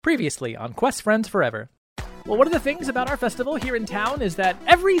Previously on Quest Friends Forever. Well, one of the things about our festival here in town is that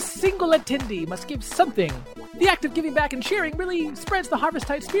every single attendee must give something. The act of giving back and sharing really spreads the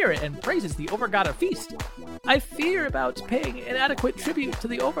Harvest-Tide spirit and praises the Overgada feast. I fear about paying inadequate tribute to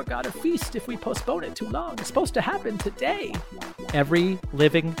the Overgada feast if we postpone it too long. It's supposed to happen today. Every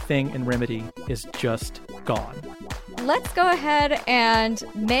living thing in Remedy is just gone. Let's go ahead and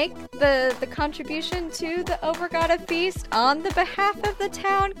make the contribution to the Overgada feast on the behalf of the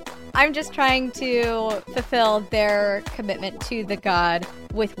town. I'm just trying to fulfill their commitment to the god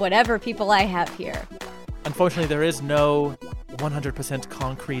with whatever people I have here. Unfortunately, there is no 100%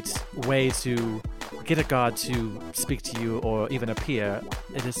 concrete way to get a god to speak to you or even appear.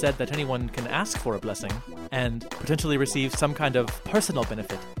 It is said that anyone can ask for a blessing and potentially receive some kind of personal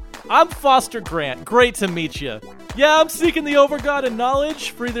benefit. I'm Foster Grant. Great to meet you. Yeah, I'm seeking the Overgod and knowledge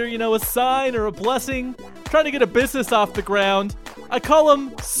for either, a sign or a blessing. Trying to get a business off the ground. I call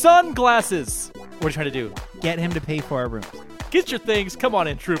them sunglasses. What are you trying to do? Get him to pay for our rooms. Get your things. Come on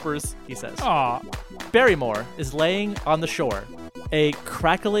in, troopers, he says. Aw. Barrymore is laying on the shore. A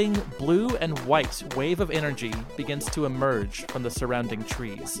crackling blue and white wave of energy begins to emerge from the surrounding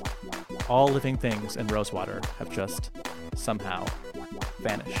trees. All living things in Rosewater have just somehow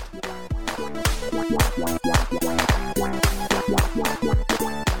vanished.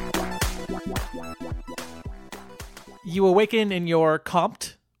 You awaken in your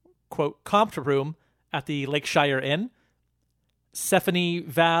comped room at the Lakeshire Inn. Stephanie,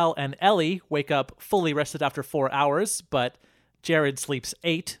 Val, and Ellie wake up fully rested after 4 hours, but Jared sleeps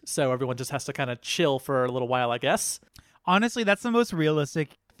 8, so everyone just has to kind of chill for a little while, I guess. Honestly, that's the most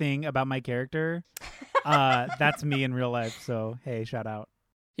realistic thing about my character. That's me in real life, so hey, shout out.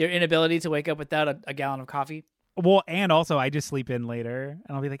 Your inability to wake up without a gallon of coffee? Well, and also I just sleep in later,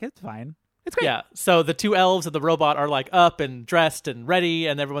 and I'll be like, it's fine. It's great. Yeah, so the two elves and the robot are like up and dressed and ready,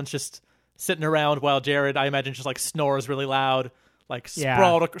 and everyone's just sitting around while Jared, I imagine, just like snores really loud, like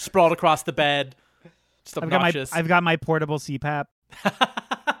sprawled across the bed. Just obnoxious. I've got my portable CPAP.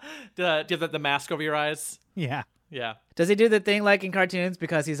 Do you have the mask over your eyes? Yeah. Yeah. Does he do the thing like in cartoons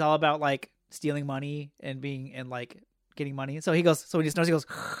because he's all about like stealing money and like getting money? So he goes. So when he snores, he goes.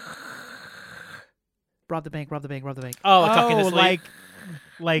 Rob the bank. Rob the bank. Rob the bank. Oh, talking to sleep.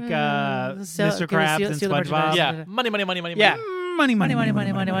 like Mr. Krabs and SpongeBob. Yeah. Money. Yeah. Money.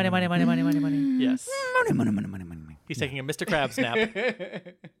 Yes. Money. He's taking a Mr. Krabs nap.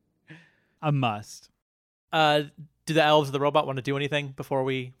 A must. Do the elves or the robot want to do anything before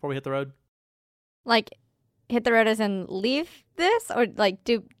we hit the road? Like, hit the road as in leave this? Or, like,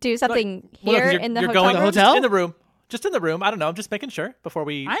 do something Well, here you're in the going hotel room? just in the room. Just in the room. I don't know. I'm just making sure before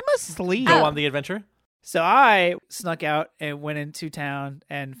we I'm asleep. go on the adventure. So I snuck out and went into town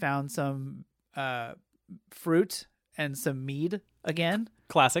and found some fruit and some mead again.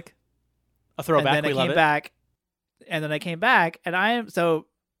 Classic. A throwback. And then we love it. I came back, and so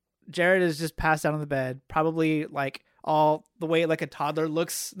Jared is just passed out on the bed, probably like all the way like a toddler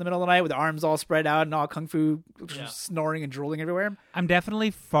looks in the middle of the night with arms all spread out and all kung fu snoring and drooling everywhere. I'm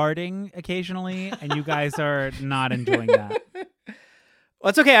definitely farting occasionally, and you guys are not enjoying that. Well,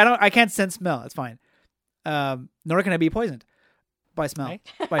 it's okay. I can't sense smell. It's fine. Nor can I be poisoned by smell,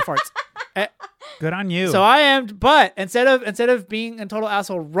 by farts. Good on you. So I am, but instead of being a total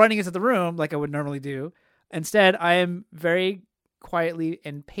asshole running into the room like I would normally do, instead I am very quietly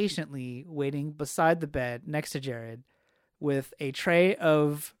and patiently waiting beside the bed next to Jared with a tray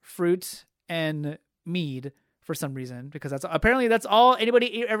of fruit and mead for some reason, because that's all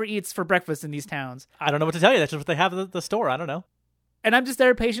anybody ever eats for breakfast in these towns. I don't know what to tell you. That's just what they have at the store. I don't know. And I'm just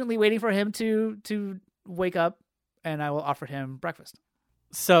there patiently waiting for him to wake up, and I will offer him breakfast.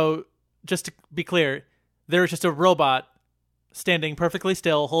 So, just to be clear, there is just a robot standing perfectly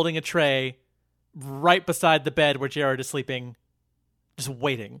still, holding a tray right beside the bed where Jared is sleeping, just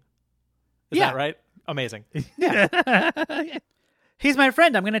waiting. Is that right? Amazing. Yeah. He's my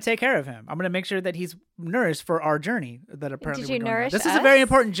friend. I'm going to take care of him. I'm going to make sure that he's nourished for our journey that apparently Did you we're going on. nourish This is us? a very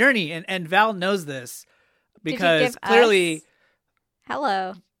important journey, and Val knows this because give clearly... us-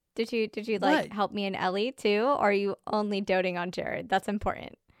 Hello. Did you like What? help me and Ellie too? Or are you only doting on Jared? That's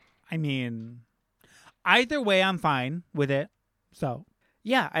important. I mean, either way, I'm fine with it. So,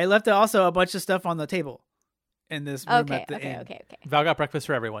 Yeah, I left also a bunch of stuff on the table in this room Okay. at the inn. Val got breakfast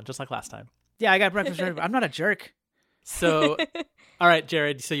for everyone, just like last time. Yeah, I got breakfast for everybody. I'm not a jerk. So, all right,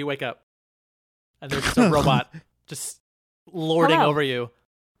 Jared, so you wake up, and there's just a robot just lording Hello. over you.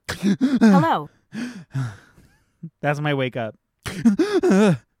 Hello. that's my wake up.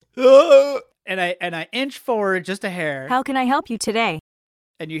 And I inch forward just a hair, How can I help you today?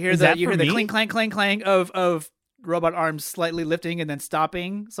 and you hear Is the that you for hear the me? clink clank clank clang of robot arms slightly lifting and then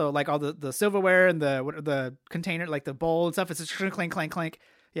stopping. So like all the silverware and the container, like the bowl and stuff, it's just clank, clank, clank.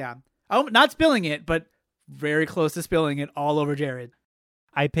 Yeah. Oh, not spilling it, but very close to spilling it all over Jared.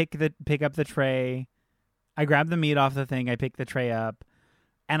 I pick up the tray. I grab the meat off the thing. I pick the tray up,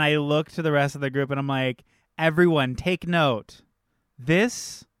 and I look to the rest of the group, and I'm like, "Everyone, take note.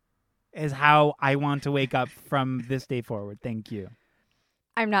 This is how I want to wake up from this day forward. Thank you."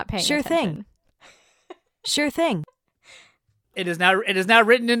 I'm not paying Sure attention. thing. Sure thing. It is now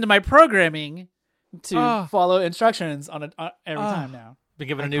written into my programming to Oh. follow instructions on every time now. Been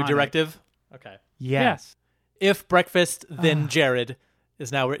given a new Iconic. directive. Okay. Yes. If breakfast, then Jared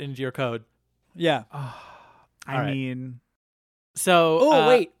is now written into your code. Yeah. I right. mean, So. Oh,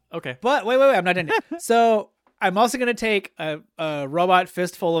 wait. Okay. But wait, I'm not done yet. So I'm also going to take a robot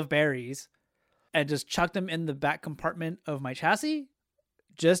fistful of berries and just chuck them in the back compartment of my chassis,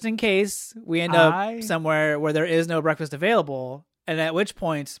 just in case we end up somewhere where there is no breakfast available, and at which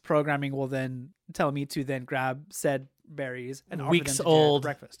point programming will then tell me to then grab said berries and offer them to Jared for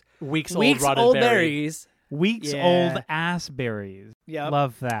breakfast. Weeks Weeks old rotted old berry. berries. weeks Yeah. old ass berries. Yep.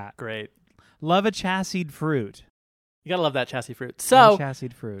 Love that. Great. Love a chassis fruit. You gotta love that chassis fruit. Love So, chassis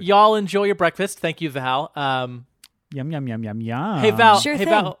fruit. y'all enjoy your breakfast. Thank you, Val. Yum yum yum yum yum. Hey, Val. Sure hey, thing.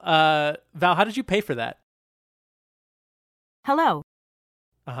 Val. Val, how did you pay for that? Hello.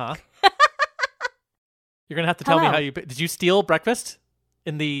 Uh huh. You're gonna have to tell me Hello. how you. Did you steal breakfast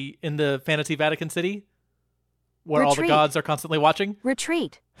in the fantasy Vatican City, where all the Retreat. gods are constantly watching?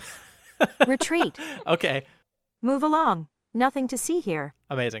 Retreat. Retreat. Okay, Move along. Nothing to see here.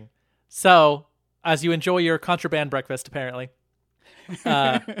 amazing. So, as you enjoy your contraband breakfast, apparently,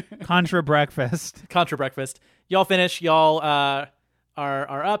 Contra breakfast. contra breakfast, y'all finish. Y'all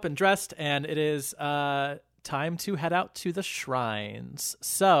are up and dressed, and it is time to head out to the shrines.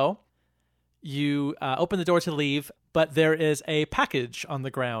 So, you open the door to leave, but there is a package on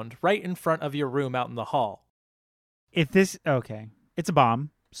the ground right in front of your room out in the hall. It's a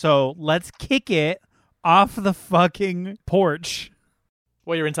bomb. So let's kick it off the fucking porch.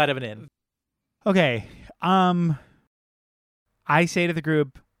 Well, you're inside of an inn. Okay. I say to the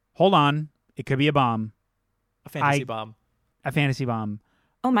group, hold on. It could be a bomb. A fantasy bomb. A fantasy bomb.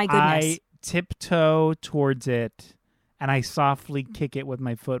 Oh my goodness. I tiptoe towards it and I softly kick it with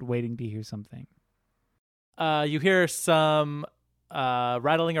my foot, waiting to hear something. You hear some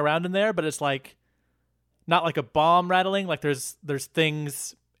rattling around in there, but it's like not like a bomb rattling. Like there's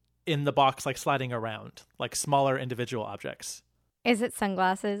things in the box like sliding around, like smaller individual objects. Is it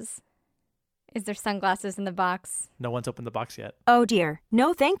sunglasses? Is there sunglasses in the box? No one's opened the box yet. Oh dear.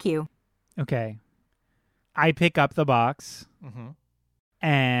 No, thank you. Okay. I pick up the box Mm-hmm.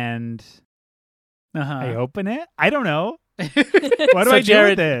 and Uh-huh. I open it. I don't know. What do So I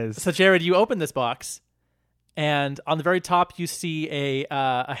Jared- do with this? So Jared, you open this box, and on the very top you see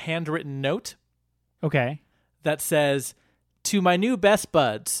a handwritten note Okay. that says, "To my new best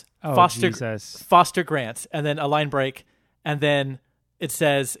buds, Oh, Jesus. Foster Grant," and then a line break, and then it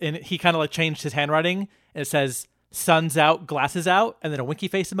says, and he kind of like changed his handwriting, and it says, "Sun's out, glasses out," and then a winky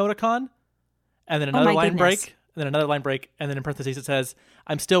face emoticon, and then another my line goodness. break, and then another line break, and then in parentheses it says,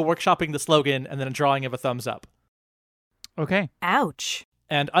 "I'm still workshopping the slogan," and then a drawing of a thumbs up. Okay. Ouch.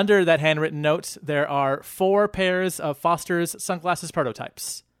 And under that handwritten note, there are 4 pairs of Foster's sunglasses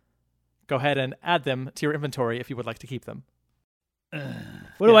prototypes. Go ahead and add them to your inventory if you would like to keep them.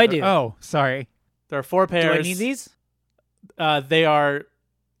 What do I do? Oh, sorry. There are 4 pairs. Do I need these? They are,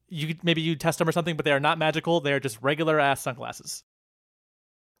 maybe you test them or something, but they are not magical. They are just regular ass sunglasses.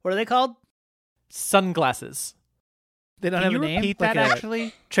 What are they called? Sunglasses. They don't Can have you a name. repeat Like that a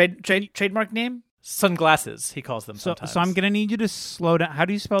actually? trademark name? Sunglasses, he calls them So sometimes. I'm going to need you to slow down. How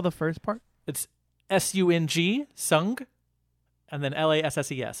do you spell the first part? It's SUNG, sung, and then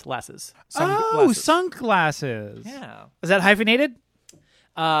LASSES, lasses. Oh, sunglasses. Yeah. Is that hyphenated?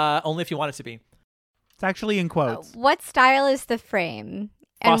 Only if you want it to be. It's actually in quotes. What style is the frame?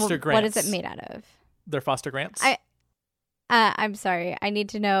 And Foster what is Grants. it made out of? They're Foster Grants. I'm sorry. I need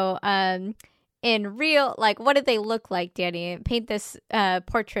to know in real, like, what did they look like, Danny? Paint this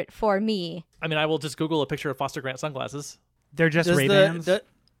portrait for me. I mean, I will just Google a picture of Foster Grant sunglasses. They're just Does Ray-Bans.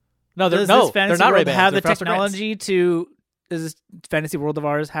 No, does they're this fantasy not world Ray-Bans. have They're the Foster Grants. technology to? Does this fantasy world of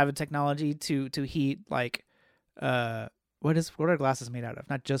ours have a technology to heat like what are glasses made out of?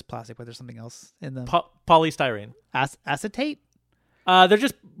 Not just plastic, but there's something else in them. Polystyrene. Acetate? They're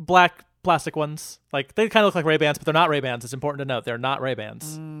just black plastic ones. Like they kind of look like Ray-Bans, but they're not Ray-Bans. It's important to note they're not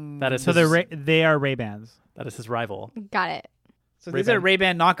Ray-Bans. That is So they are Ray-Bans. that is his rival. Got it. So these are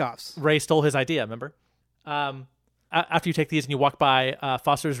Ray-Ban knockoffs. Ray stole his idea. Remember? After you take these and you walk by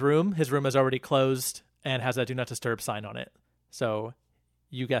Foster's room, his room is already closed and has a do not disturb sign on it. So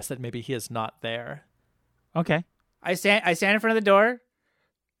you guess that maybe he is not there. Okay. I stand in front of the door,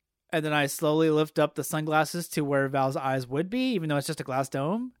 and then I slowly lift up the sunglasses to where Val's eyes would be, even though it's just a glass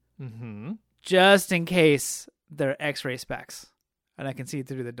dome, Mm-hmm. just in case they're X-ray specs, and I can see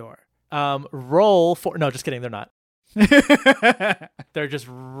through the door. Roll for... No, just kidding. They're not. They're just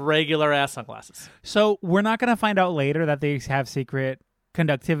regular ass sunglasses. So we're not going to find out later that they have secret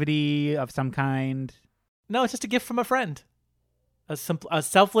conductivity of some kind. No, it's just a gift from a friend. A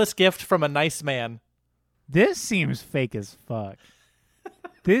selfless gift from a nice man. This seems fake as fuck.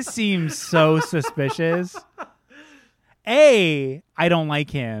 This seems so suspicious. A, I don't like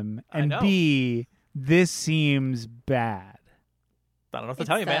him. I And know. B, this seems bad. I don't know what to It's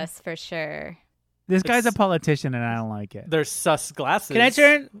tell you, man. sus for sure. This guy's a It's- politician and I don't like it. They're sus glasses. Can I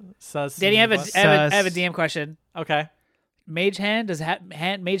turn? Sus. Danny, I have Sus. I have a DM question. Okay. Mage hand, does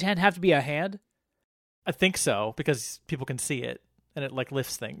mage hand have to be a hand? I think so, because people can see it, and it, like,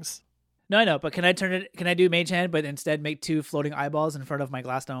 lifts things. No, I know, but can I turn it? Can I do mage hand, but instead make 2 floating eyeballs in front of my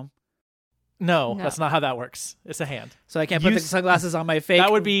glass dome? No, No. that's not how that works. It's a hand. So I can't put You the sunglasses on my face.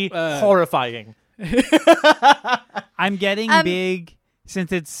 That would be horrifying. I'm getting Um, big,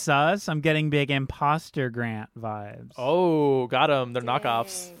 since it's sus, I'm getting big imposter Grant vibes. Oh, got them. They're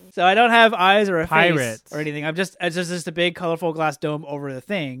knockoffs. So I don't have eyes or a Pirates. face or anything. It's just a big colorful glass dome over the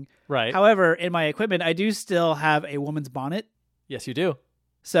thing. Right. However, in my equipment, I do still have a woman's bonnet. Yes, you do.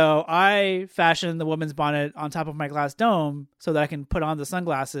 So I fashioned the woman's bonnet on top of my glass dome so that I can put on the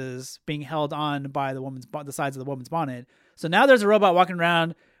sunglasses being held on by the sides of the woman's bonnet. So now there's a robot walking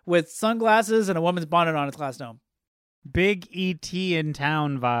around with sunglasses and a woman's bonnet on its glass dome. Big E.T. in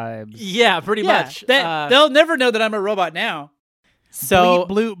town vibes. Yeah, pretty much. They'll never know that I'm a robot now. So,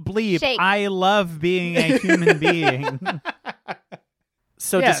 bleep. Shake. I love being a human being.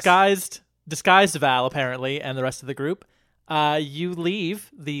 Yes. disguised Val, apparently, and the rest of the group, you leave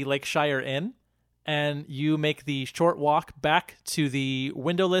the Lakeshire Inn, and you make the short walk back to the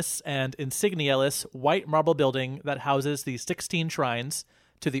windowless and insignia-less white marble building that houses the 16 shrines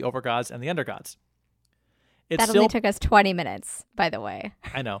to the overgods and the undergods. That only took us 20 minutes, by the way.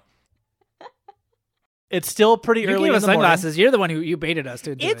 I know. It's still pretty You early gave in us the morning. sunglasses. You're the one who you baited us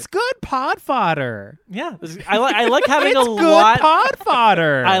to do It's it. good pod fodder. Yeah, I like having It's a good lot. pod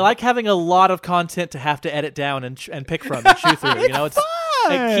fodder. I like having a lot of content to have to edit down and pick from and chew through. You know,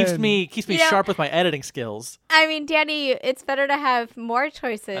 it keeps me You know- sharp with my editing skills. I mean, Danny, it's better to have more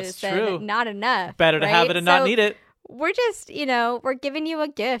choices That's than true. not enough. Better to have right? it and not So need it. We're just, we're giving you a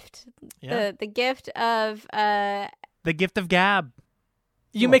gift. Yeah. The gift of The gift of gab.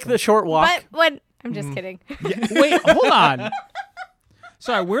 You make the short walk. but when I'm just kidding. Yeah, wait, hold on.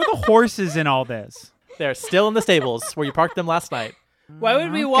 Sorry, where are the horses in all this? They're still in the stables where you parked them last night. Why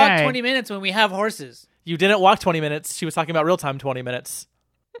would we walk Okay. 20 minutes when we have horses? You didn't walk 20 minutes. She was talking about real time 20 minutes.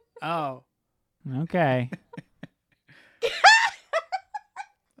 Oh. Okay.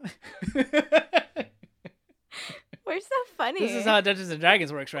 We're so funny. This is how Dungeons and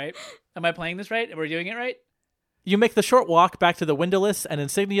Dragons works, right? Am I playing this right? Are we doing it right? You make the short walk back to the windowless and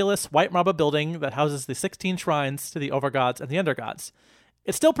insignia-less white marble building that houses the 16 shrines to the overgods and the undergods.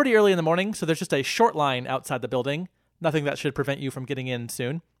 It's still pretty early in the morning, so there's just a short line outside the building. Nothing that should prevent you from getting in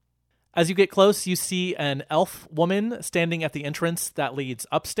soon. As you get close, you see an elf woman standing at the entrance that leads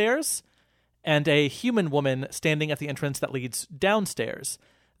upstairs, and a human woman standing at the entrance that leads downstairs.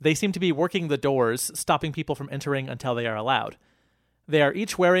 They seem to be working the doors, stopping people from entering until they are allowed. They are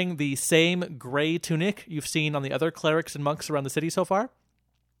each wearing the same gray tunic you've seen on the other clerics and monks around the city so far,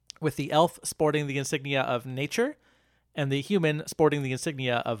 with the elf sporting the insignia of nature, and the human sporting the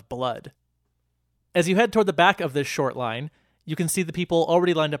insignia of blood. As you head toward the back of this short line, you can see the people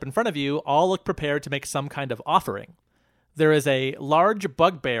already lined up in front of you all look prepared to make some kind of offering. There is a large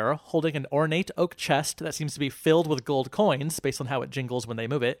bugbear holding an ornate oak chest that seems to be filled with gold coins based on how it jingles when they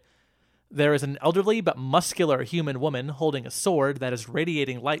move it. There is an elderly but muscular human woman holding a sword that is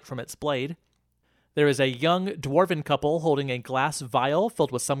radiating light from its blade. There is a young dwarven couple holding a glass vial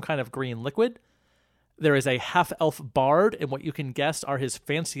filled with some kind of green liquid. There is a half-elf bard in what you can guess are his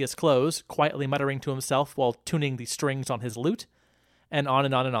fanciest clothes, quietly muttering to himself while tuning the strings on his lute, and on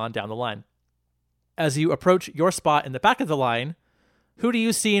and on and on down the line. As you approach your spot in the back of the line, who do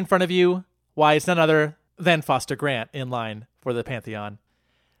you see in front of you? Why, it's none other than Foster Grant in line for the Pantheon.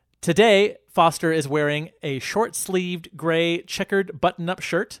 Today, Foster is wearing a short-sleeved gray checkered button-up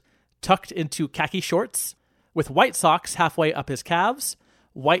shirt tucked into khaki shorts with white socks halfway up his calves,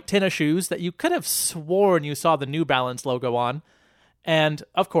 white tennis shoes that you could have sworn you saw the New Balance logo on, and,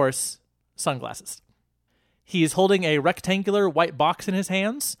 of course, sunglasses. He is holding a rectangular white box in his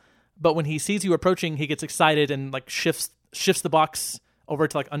hands, but when he sees you approaching, he gets excited and like shifts the box over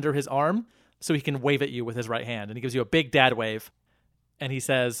to like under his arm so he can wave at you with his right hand. And he gives you a big dad wave. And he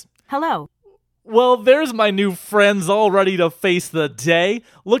says, Hello. "Well, there's my new friends all ready to face the day.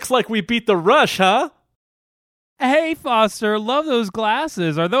 Looks like we beat the rush, huh?" Hey, Foster, love those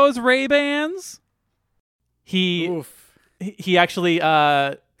glasses. Are those Ray-Bans? He actually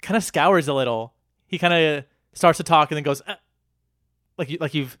kind of scours a little. He kind of starts to talk and then goes,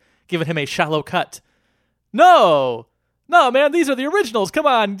 like you've given him a shallow cut. No, man, these are the originals. Come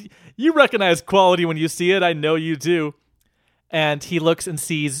on, you recognize quality when you see it. I know you do. And he looks and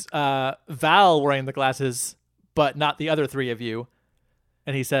sees Val wearing the glasses, but not the other three of you.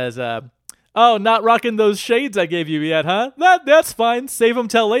 And he says, "Oh, not rocking those shades I gave you yet, huh? That's fine. Save them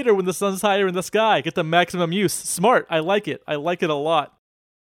till later when the sun's higher in the sky. Get the maximum use. Smart. I like it. I like it a lot."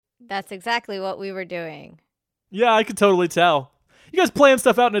 That's exactly what we were doing. Yeah, I could totally tell. You guys plan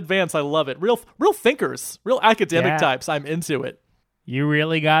stuff out in advance. I love it. Real thinkers. Real academic types. I'm into it. You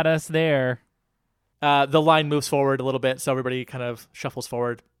really got us there. The line moves forward a little bit, so everybody kind of shuffles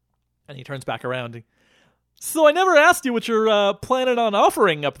forward. And he turns back around. "So I never asked you what you're planning on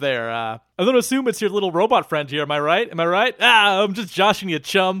offering up there. I don't assume it's your little robot friend here, am I right? I'm just joshing you,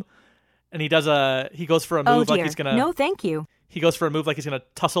 chum." And he goes for a move like he's gonna... No, thank you. He goes for a move like he's gonna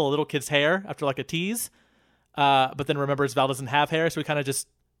tussle a little kid's hair after like a tease. But then remembers Val doesn't have hair, so he kind of just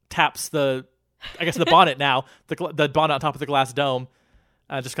taps the bonnet now, the bonnet on top of the glass dome,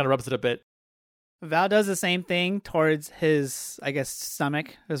 just kind of rubs it a bit. Val does the same thing towards his, I guess,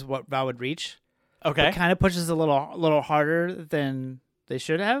 stomach is what Val would reach. Okay. It kind of pushes a little harder than they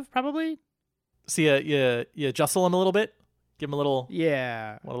should have, probably. So you jostle him a little bit, give him a little.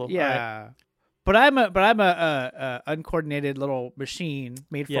 Yeah. All Yeah. Right. But I'm a uncoordinated little machine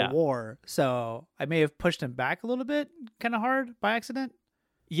made for war, so I may have pushed him back a little bit, kind of hard by accident.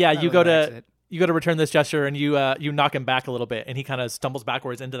 Yeah, Not you really go by to accident. you go to return this gesture, and you knock him back a little bit, and he kind of stumbles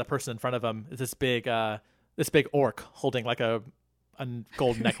backwards into the person in front of him. It's this big orc holding like a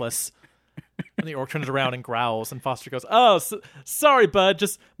gold necklace. And the orc turns around and growls, and Foster goes, "Oh, sorry, bud,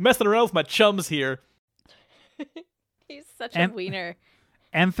 just messing around with my chums here." He's such a wiener.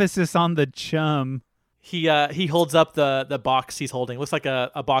 Emphasis on the chum. He holds up the box he's holding. Looks like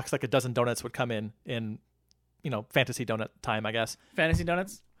a box like a dozen donuts would come in fantasy donut time, I guess. Fantasy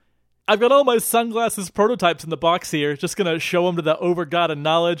donuts? "I've got all my sunglasses prototypes in the box here. Just gonna show them to the over-god of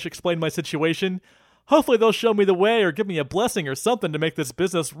knowledge, explain my situation. Hopefully they'll show me the way or give me a blessing or something to make this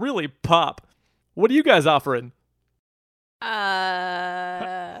business really pop. What are you guys offering?"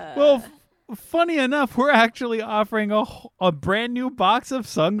 Well, funny enough, we're actually offering a brand new box of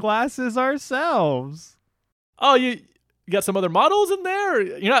sunglasses ourselves. "Oh, you got some other models in there?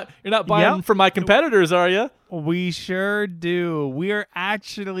 You're not buying from my competitors, are you?" We sure do. We're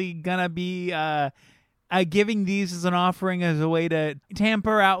actually gonna be giving these as an offering as a way to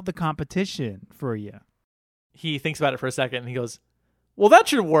tamper out the competition for you. He thinks about it for a second and he goes, "Well, that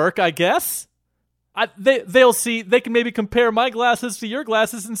should work, I guess. They'll see. They can maybe compare my glasses to your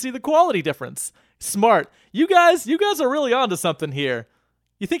glasses and see the quality difference. Smart. You guys are really onto something here.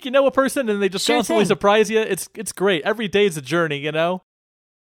 You think you know a person and they just Sure constantly thing. surprise you. It's great. Every day's a journey, you know."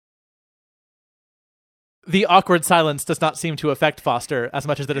 The awkward silence does not seem to affect Foster as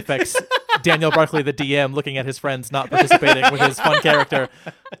much as it affects Daniel Barkley, the DM, looking at his friends not participating with his fun character.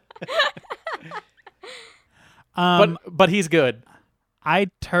 But he's good.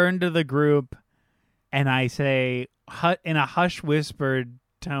 I turn to the group and I say in a hush whispered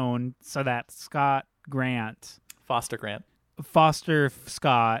tone so that Foster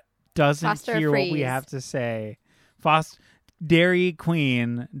Scott doesn't Foster hear what we Freeze. have to say. Dairy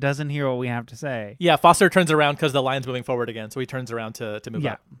Queen doesn't hear what we have to say. Yeah, Foster turns around because the line's moving forward again, so he turns around to move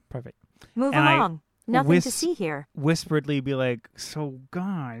Yeah, up. perfect. Move And I along. Nothing to see here. Whisperedly be like, "So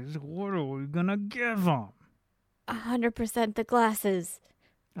guys, what are we gonna give them? 100% the glasses.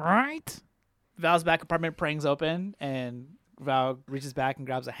 Right?" Val's back apartment prangs open, and Val reaches back and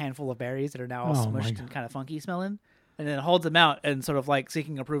grabs a handful of berries that are now all Oh my smushed God. and kind of funky smelling, and then holds them out and sort of like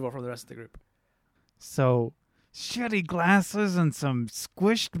seeking approval from the rest of the group. So, shitty glasses and some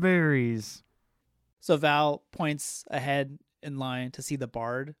squished berries. So Val points ahead in line to see the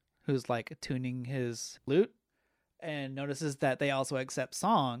bard who's like tuning his lute, and notices that they also accept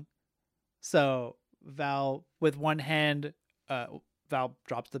song. So Val, with one hand, Val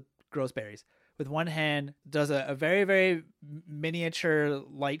drops the gross berries. With one hand, does a very, very miniature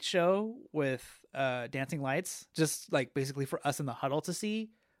light show with dancing lights, just like basically for us in the huddle to see,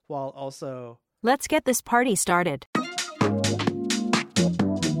 while also Let's get this party started.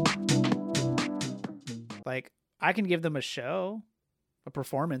 like I can give them a show, a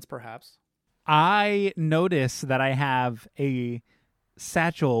performance, perhaps. I notice that I have a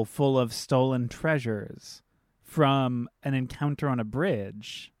satchel full of stolen treasures from an encounter on a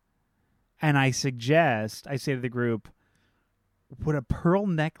bridge. And I say to the group, would a pearl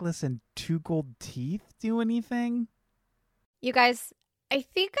necklace and 2 gold teeth do anything? You guys, I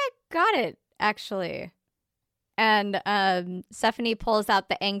think I got it, actually. And Stephanie pulls out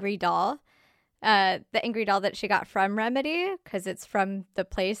the angry doll that she got from Remedy, because it's from the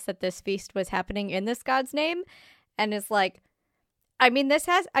place that this feast was happening in this god's name, and is like,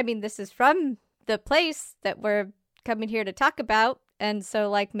 this is from the place that we're coming here to talk about. And so,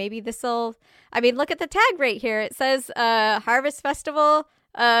 like, maybe this'll... look at the tag right here. It says, Harvest Festival,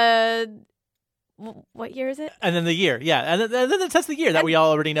 what year is it? And then the year, yeah. And then it says the year that we all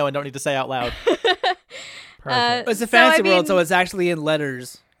already know and don't need to say out loud. Perfect. It's a fantasy world, so it's actually in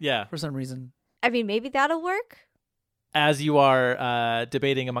letters Yeah. for some reason. Maybe that'll work. As you are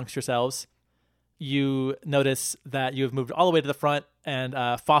debating amongst yourselves, you notice that you have moved all the way to the front, and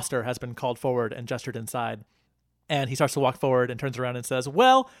Foster has been called forward and gestured inside. And he starts to walk forward and turns around and says,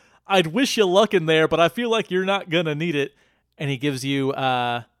 well, I'd wish you luck in there, but I feel like you're not going to need it. And he gives you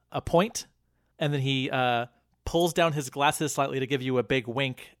a point, and then he pulls down his glasses slightly to give you a big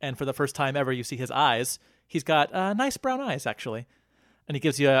wink. And for the first time ever, you see his eyes. He's got nice brown eyes, actually. And he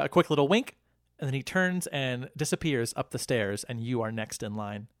gives you a quick little wink, and then he turns and disappears up the stairs, and you are next in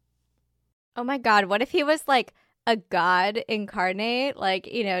line. Oh my god, what if he was like a god incarnate, like,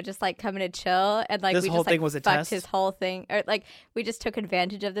 just like coming to chill, and like This we whole just thing like was a fucked test? his whole thing, or like we just took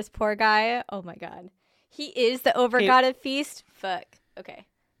advantage of this poor guy. Oh my god. He is the over-god of feast? Fuck. Okay.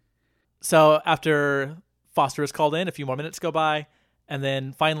 So after Foster is called in, a few more minutes go by, and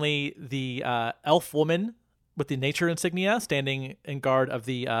then finally the elf woman with the nature insignia standing in guard of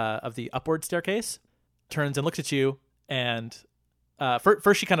the upward staircase turns and looks at you, and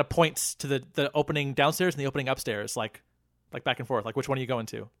first she kind of points to the opening downstairs and the opening upstairs, like back and forth, like which one are you going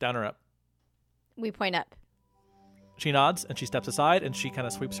to, down or up? We point up. She nods and she steps aside and she kind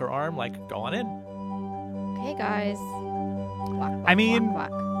of sweeps her arm like, go on in. Okay, guys. Walk, walk, I mean-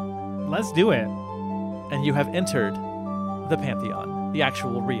 walk, walk. Let's do it. And you have entered the Pantheon, the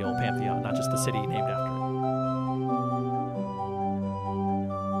actual real Pantheon, not just the city named after it.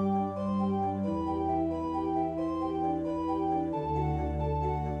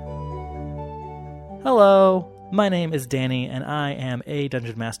 Hello, my name is Danny, and I am a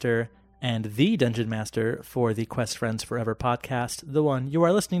Dungeon Master and the Dungeon Master for the Quest Friends Forever podcast, the one you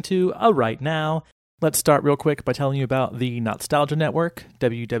are listening to right now. Let's start real quick by telling you about the Nostalgia Network,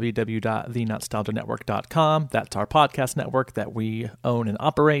 www.thenostalgianetwork.com. That's our podcast network that we own and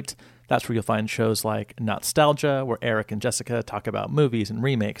operate. That's where you'll find shows like Nostalgia, where Eric and Jessica talk about movies and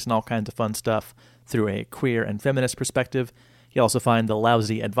remakes and all kinds of fun stuff through a queer and feminist perspective. You'll also find the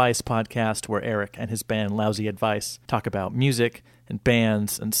Lousy Advice podcast, where Eric and his band Lousy Advice talk about music and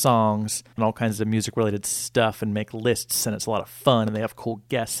bands and songs and all kinds of music-related stuff and make lists, and it's a lot of fun, and they have cool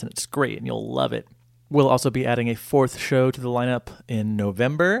guests, and it's great, and you'll love it. We'll also be adding a 4th show to the lineup in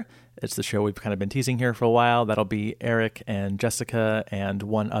November. It's the show we've kind of been teasing here for a while. That'll be Eric and Jessica and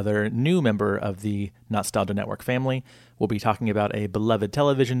one other new member of the Nostalgia Network family. We'll be talking about a beloved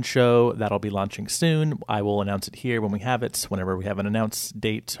television show that'll be launching soon. I will announce it here when we have it, whenever we have an announce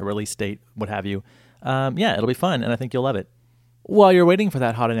date, a release date, what have you. Yeah, it'll be fun, and I think you'll love it. While you're waiting for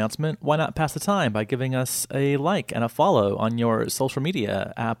that hot announcement, why not pass the time by giving us a like and a follow on your social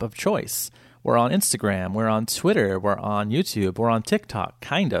media app of choice? We're on Instagram, we're on Twitter, we're on YouTube, we're on TikTok,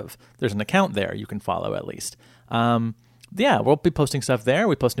 kind of. There's an account there you can follow at least. Yeah, we'll be posting stuff there.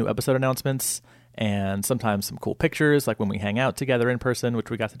 We post new episode announcements and sometimes some cool pictures, like when we hang out together in person, which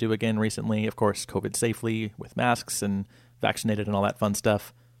we got to do again recently. Of course, COVID safely with masks and vaccinated and all that fun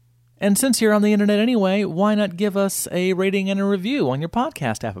stuff. And since you're on the internet anyway, why not give us a rating and a review on your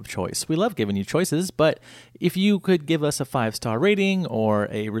podcast app of choice? We love giving you choices, but if you could give us a 5-star rating or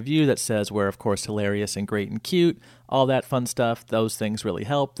a review that says we're, of course, hilarious and great and cute, all that fun stuff, those things really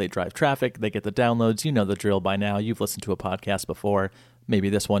help. They drive traffic. They get the downloads. You know the drill by now. You've listened to a podcast before. Maybe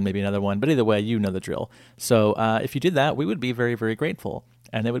this one, maybe another one. But either way, you know the drill. So if you did that, we would be very, very grateful.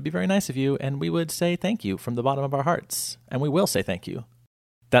 And it would be very nice of you, and we would say thank you from the bottom of our hearts. And we will say thank you.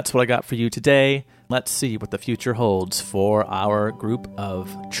 That's what I got for you today. Let's see what the future holds for our group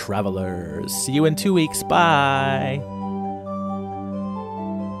of travelers. See you in 2 weeks. Bye.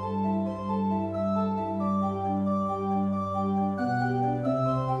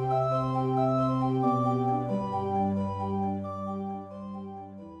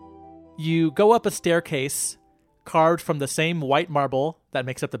 You go up a staircase carved from the same white marble that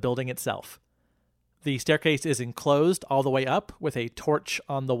makes up the building itself. The staircase is enclosed all the way up with a torch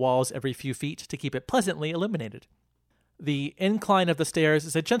on the walls every few feet to keep it pleasantly illuminated. The incline of the stairs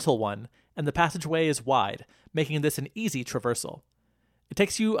is a gentle one, and the passageway is wide, making this an easy traversal. It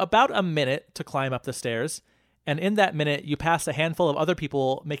takes you about a minute to climb up the stairs, and in that minute you pass a handful of other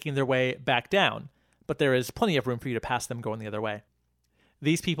people making their way back down, but there is plenty of room for you to pass them going the other way.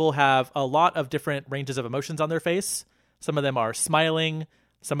 These people have a lot of different ranges of emotions on their face. Some of them are smiling,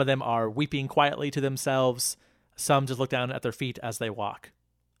 some of them are weeping quietly to themselves, some just look down at their feet as they walk.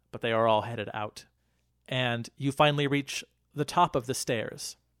 But they are all headed out. And you finally reach the top of the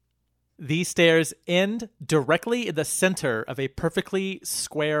stairs. These stairs end directly in the center of a perfectly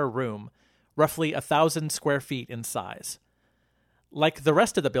square room, roughly 1,000 square feet in size. Like the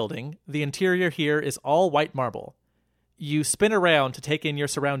rest of the building, the interior here is all white marble. You spin around to take in your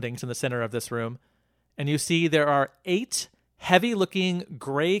surroundings in the center of this room, and you see there are 8 heavy-looking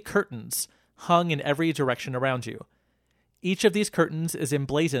gray curtains hung in every direction around you. Each of these curtains is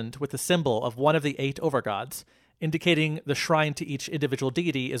emblazoned with the symbol of one of the 8 overgods, indicating the shrine to each individual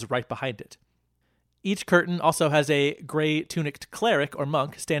deity is right behind it. Each curtain also has a gray tunicked cleric or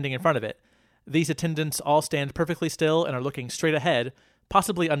monk standing in front of it. These attendants all stand perfectly still and are looking straight ahead,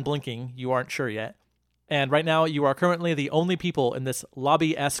 possibly unblinking, you aren't sure yet. And right now, you are currently the only people in this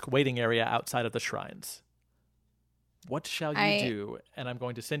lobby-esque waiting area outside of the shrines. What shall you do? And I'm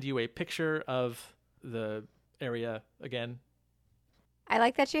going to send you a picture of the area again. I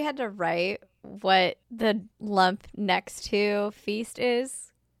like that you had to write what the lump next to feast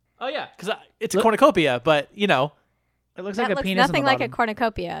is. Oh, yeah, because it's a cornucopia, but, you know. It looks That like a looks penis. nothing on the like a bottom.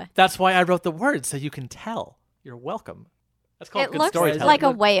 cornucopia. That's why I wrote the words, so you can tell. You're welcome. That's called It good looks storytelling. like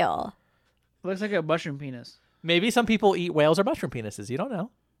a whale. It looks like a mushroom penis. Maybe some people eat whales or mushroom penises. You don't know.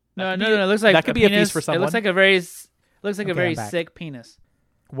 No. That It looks like that could be a penis. piece for It someone. looks like a very Okay, I'm back. sick penis.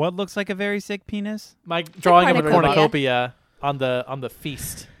 What looks like a very sick penis? My drawing of a cornucopia. cornucopia on the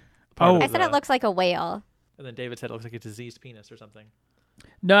feast. part Oh. of I said the- it looks like a whale. And then David said it looks like a diseased penis or something.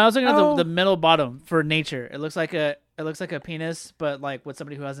 No, I was looking at Oh. the middle bottom for nature. It looks like a penis, but like with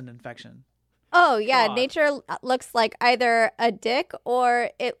somebody who has an infection. Oh yeah, God. nature looks like either a dick or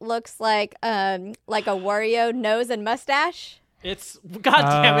it looks like a Wario nose and mustache. It's God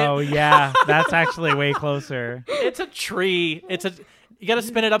damn it! Oh yeah, that's actually way closer. It's a tree. You got to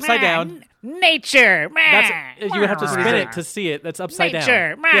spin it upside down. Nature. That's you have to spin it to see it. That's upside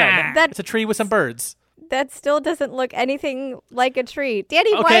Nature. down. Yeah, That- it's a tree with some birds. That still doesn't look anything like a tree.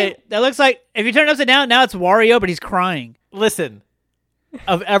 Danny, Okay, why? That looks like if you turn it upside down, now it's Wario, but he's crying. listen.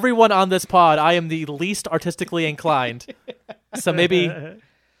 Of everyone on this pod, I am the least artistically inclined. So maybe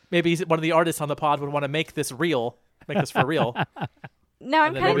one of the artists on the pod would want to make this real, make this for real. Now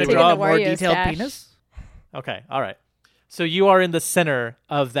I'm And then kind we're of gonna taking Draw the a more Wario detailed stash. penis. Okay, all right. So you are in the center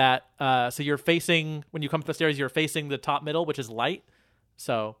of that. So you're facing, when you come up the stairs, you're facing the top middle, which is light.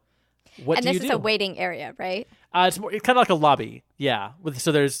 So what And do this you is do? a waiting area, right? It's kind of like a lobby, yeah.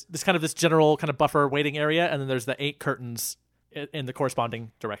 So there's this general kind of buffer waiting area, and then there's the 8 curtains in the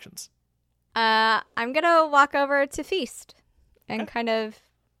corresponding directions. I'm gonna walk over to Feast and kind of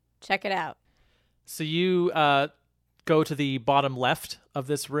check it out. So you go to the bottom left of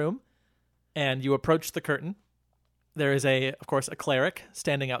this room, and you approach the curtain. There is, of course, a cleric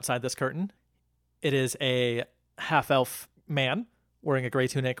standing outside this curtain. It is a half-elf man wearing a gray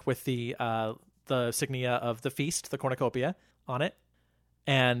tunic with the insignia of the feast, the cornucopia, on it.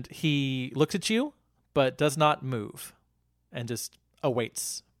 And he looks at you, but does not move, and just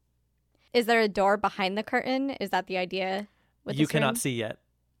awaits. Is there a door behind the curtain? Is that the idea? With You this cannot room? see yet.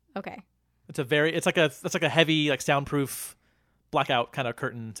 Okay. It's like a heavy, like soundproof, blackout kind of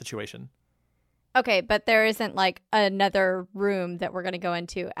curtain situation. Okay, but there isn't like another room that we're gonna go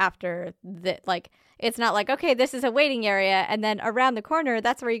into after that. Like, it's not like, okay, this is a waiting area, and then around the corner,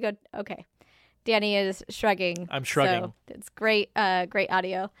 that's where you go. Okay, Danny is shrugging. I'm shrugging. So it's great, great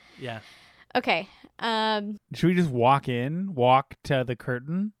audio. Yeah. Okay, Should we just walk to the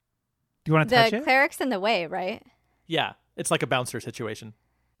curtain? Do you want to touch the it? cleric's in the way, right? Yeah. It's like a bouncer situation.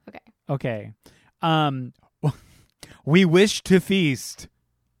 Okay. Okay. We wish to feast.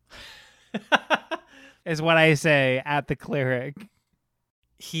 Is what I say at the cleric.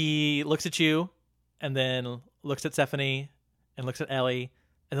 He looks at you, and then looks at Stephanie, and looks at Ellie,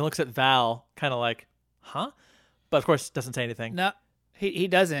 and then looks at Val, kind of like, huh? But of course, doesn't say anything. No, he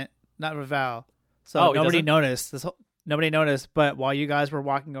doesn't. Not with Val. So Oh, he nobody doesn't? noticed. Nobody noticed. But while you guys were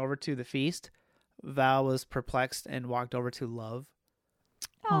walking over to the feast, Val was perplexed and walked over to Love.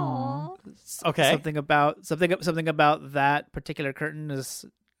 Aww. Okay. Something about that particular curtain is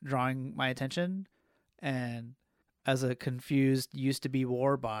drawing my attention, and as a confused used to be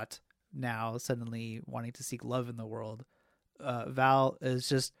warbot, now suddenly wanting to seek love in the world. Val is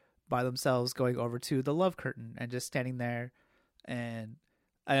just by themselves going over to the love curtain and just standing there. And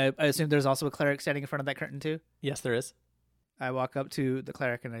I assume there's also a cleric standing in front of that curtain too. Yes, there is. I walk up to the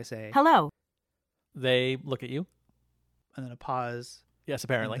cleric and I say, Hello. They look at you. and then a pause. Yes,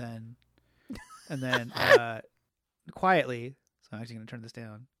 apparently. And then quietly. So I'm actually going to turn this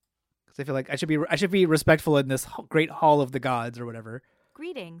down because I feel like I should be respectful in this great hall of the gods or whatever.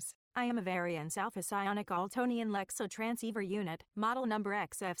 Greetings. I am a Variance Alpha Psionic Altonian Lexo Transceiver Unit, model number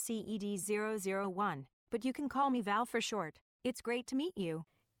XFCED001, but you can call me Val for short. It's great to meet you.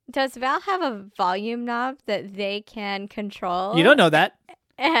 Does Val have a volume knob that they can control? You don't know that.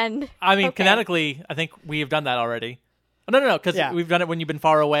 And I mean, okay. canonically, I think we have done that already. Oh, no, because Yeah. we've done it when you've been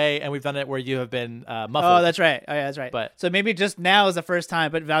far away, and we've done it where you have been muffled. Oh, that's right. Oh, yeah, that's right. But- so maybe just now is the first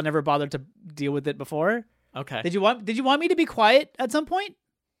time, but Val never bothered to deal with it before. Okay. Did you want me to be quiet at some point?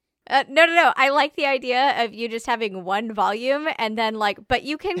 No. I like the idea of you just having one volume and then but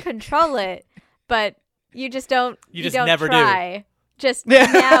you can control it, but you just don't. You just don't never do. try. Just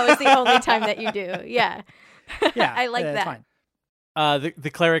now is the only time that you do. Yeah. Yeah, I like yeah, that. that's fine. The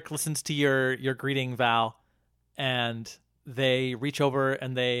cleric listens to your greeting, Val, and they reach over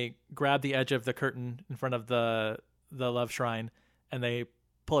and they grab the edge of the curtain in front of the love shrine, and they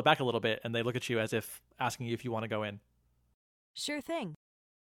pull it back a little bit, and they look at you as if asking you if you want to go in, Sure thing.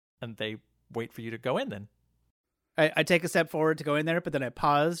 and they wait for you to go in. Then I take a step forward to go in there, but then I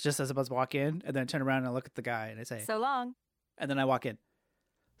pause just as I'm about to walk in, and then I turn around and I look at the guy and I say, So long. and then I walk in.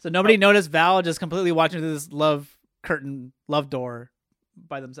 So nobody noticed Val just completely watching through this love curtain, love door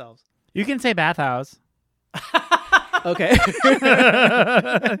by themselves. You can say bathhouse. Okay.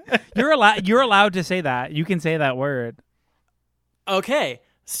 You're allowed to say that. You can say that word. okay.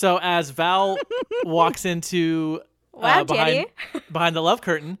 So as Val walks into Wow, behind Danny. behind the love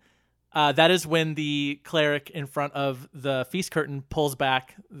curtain, that is when the cleric in front of the feast curtain pulls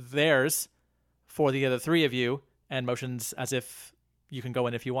back theirs for the other three of you and motions as if you can go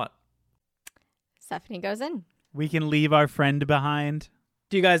in if you want. Stephanie goes in. We can leave our friend behind.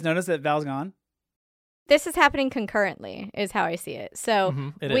 Do you guys notice that Val's gone? This is happening concurrently, is how I see it.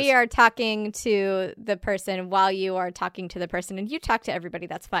 So it we is. are talking to the person while you are talking to the person, and you talk to everybody.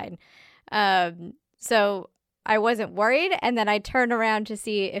 That's fine. So I wasn't worried, and then I turn around to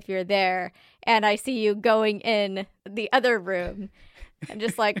see if you're there, and I see you going in the other room. I'm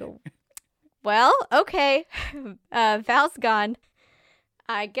just like, well, okay. Val's gone.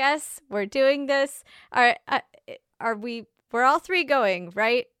 I guess we're doing this. Are we? We're all three going,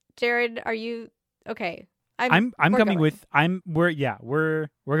 right? Jared, are you? Okay. I'm we're coming going. with we're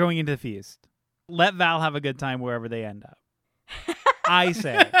going into the feast. Let Val have a good time wherever they end up. I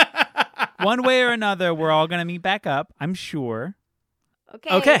say. One way or another, we're all gonna meet back up, I'm sure.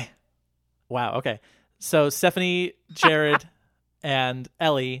 Okay. Wow. Okay. So Stephanie, Jared, and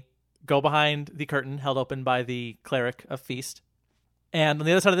Ellie go behind the curtain held open by the cleric of feast. And on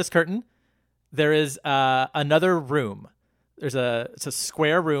the other side of this curtain, there is another room. It's a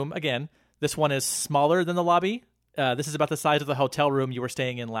square room again. This one is smaller than the lobby. This is about the size of the hotel room you were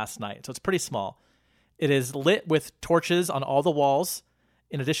staying in last night, so it's pretty small. It is lit with torches on all the walls,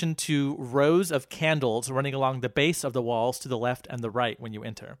 in addition to rows of candles running along the base of the walls to the left and the right when you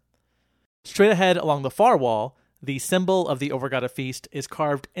enter. Straight ahead along the far wall, the symbol of the Overgotta Feast is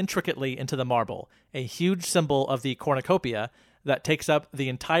carved intricately into the marble, a huge symbol of the cornucopia that takes up the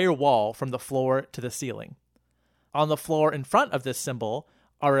entire wall from the floor to the ceiling. On the floor in front of this symbol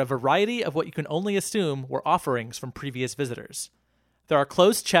are a variety of what you can only assume were offerings from previous visitors. There are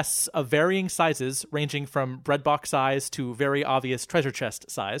closed chests of varying sizes, ranging from breadbox size to very obvious treasure chest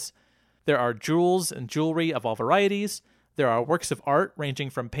size. There are jewels and jewelry of all varieties. There are works of art ranging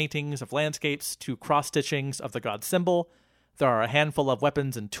from paintings of landscapes to cross-stitchings of the god symbol. There are a handful of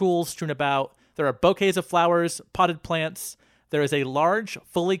weapons and tools strewn about. There are bouquets of flowers, potted plants. There is a large,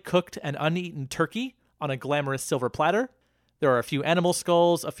 fully cooked and uneaten turkey on a glamorous silver platter. There are a few animal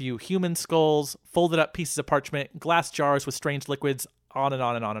skulls, a few human skulls, folded up pieces of parchment, glass jars with strange liquids, on and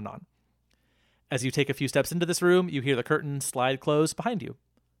on and on and on. As you take a few steps into this room, you hear the curtain slide close behind you.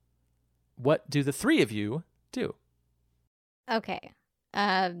 What do the three of you do? Okay.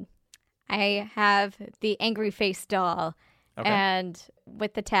 I have the angry face doll, Okay. and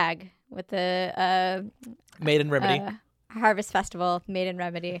with the tag, with the Made in Remedy. Harvest Festival Made in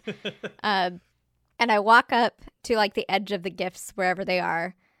Remedy. And I walk up to the edge of the gifts wherever they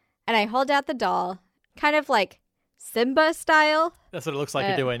are, and I hold out the doll, kind of like Simba style. That's what it looks like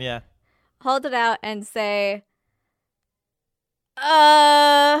you're doing, yeah. Hold it out and say,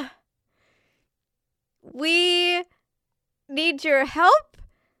 we need your help.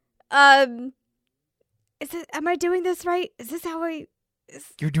 Am I doing this right? Is this how I?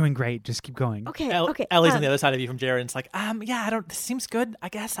 You're doing great. Just keep going. Okay. Okay. Ellie's on the other side of you from Jared. And it's like, yeah, this seems good. I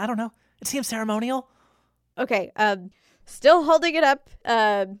guess I don't know. It seems ceremonial. Okay. Still holding it up.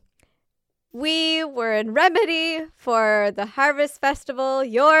 We were in Remedy for the Harvest Festival,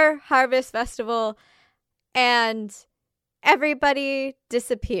 your Harvest Festival, and everybody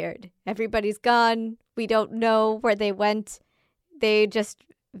disappeared. Everybody's gone. We don't know where they went. They just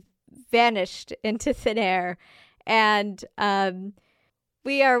vanished into thin air. And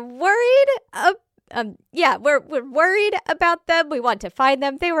we are worried. We're worried about them. We want to find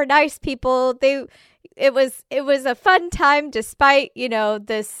them. They were nice people. It was a fun time despite,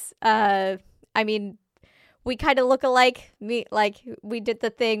 this we kind of look alike. We did the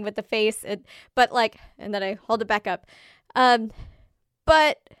thing with the face and then I hold it back up.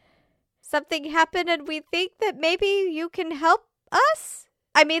 But something happened and we think that maybe you can help us.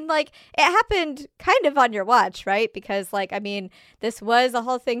 It happened kind of on your watch, right? Because this was a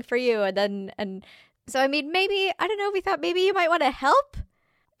whole thing for you. So maybe, I don't know, we thought maybe you might want to help.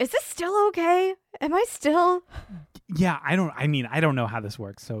 Is this still okay? Am I still? Yeah, I don't know how this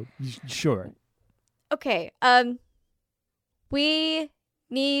works, so sure. Okay, we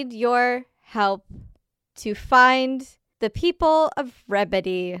need your help to find the people of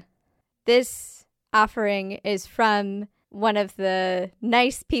Remedy. This offering is from one of the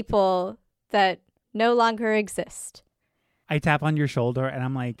nice people that no longer exist. I tap on your shoulder and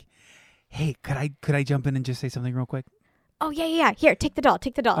I'm like, hey, could I jump in and just say something real quick? Oh, yeah. Here, take the doll.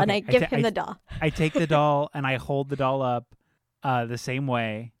 Okay, and I give him the doll. I take the doll and I hold the doll up the same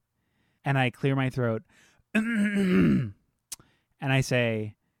way and I clear my throat and I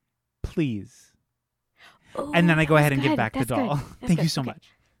say, please. Ooh, and then I go ahead and good. give back That's the doll. good. Thank you so much.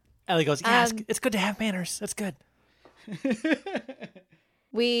 Ellie goes, yeah, it's good to have manners. That's good.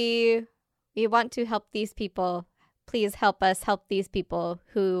 We want to help these people. Please help us help these people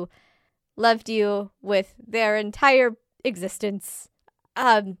who loved you with their entire existence.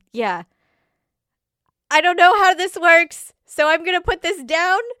 Yeah. I don't know how this works, so I'm gonna put this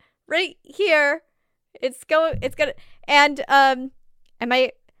down right here. It's gonna. And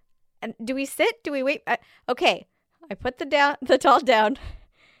do we sit? Do we wait? Okay. I put the doll down,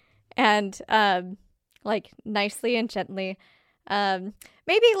 and nicely and gently.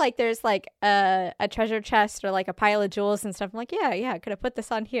 Maybe there's a treasure chest or a pile of jewels and stuff. I'm like, yeah, could have put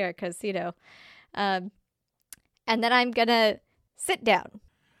this on here because and then I'm gonna sit down.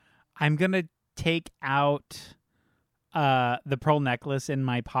 I'm gonna take out the pearl necklace in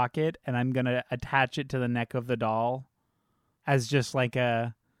my pocket and I'm gonna attach it to the neck of the doll as just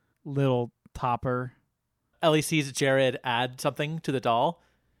a little topper. Ellie sees Jared add something to the doll,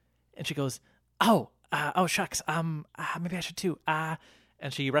 and she goes, "Oh shucks, maybe I should too." And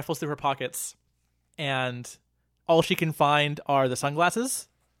she rifles through her pockets, and all she can find are the sunglasses.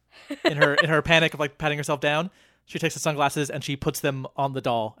 In her panic of patting herself down, she takes the sunglasses and she puts them on the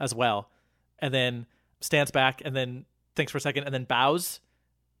doll as well, and then stands back and then thinks for a second and then bows,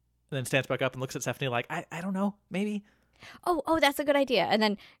 and then stands back up and looks at Stephanie like, I don't know, maybe. Oh, that's a good idea. And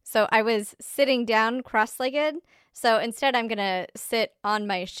then, so I was sitting down cross-legged. So instead I'm going to sit on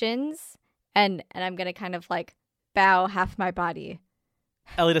my shins and I'm going to kind of bow half my body.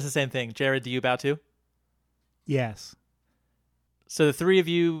 Ellie does the same thing. Jared, do you bow too? Yes. So the three of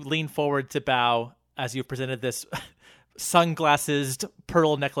you lean forward to bow as you've presented this sunglassed,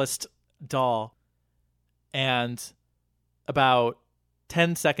 pearl necklaced doll. And about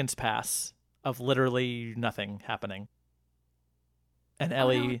 10 seconds pass of literally nothing happening. And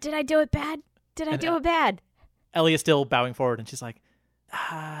Ellie... Oh, no. Did I do it bad? Did I do it bad? Ellie is still bowing forward, and she's like,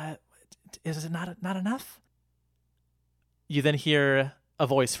 is it not enough? You then hear a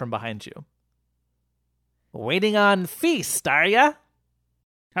voice from behind you. Waiting on feast, are ya?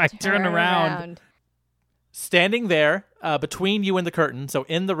 I turn around. Standing there, between you and the curtain, so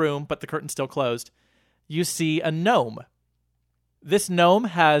in the room, but the curtain's still closed, you see a gnome. This gnome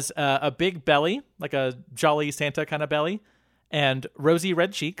has a big belly, like a jolly Santa kind of belly, and rosy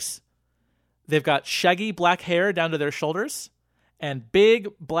red cheeks. They've got shaggy black hair down to their shoulders and big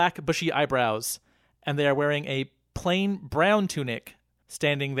black bushy eyebrows. And they are wearing a plain brown tunic,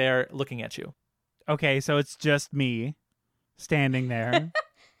 standing there looking at you. Okay, so it's just me standing there.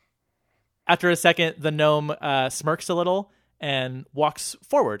 After a second, the gnome smirks a little and walks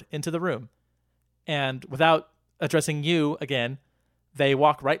forward into the room. And without addressing you again, they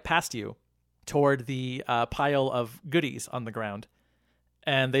walk right past you toward the pile of goodies on the ground.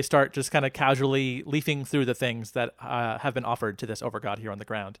 And they start just kind of casually leafing through the things that have been offered to this overgod here on the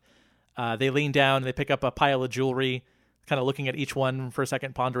ground. They lean down and they pick up a pile of jewelry kind of looking at each one for a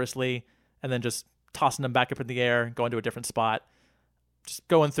second ponderously, and then just tossing them back up in the air, going to a different spot. Just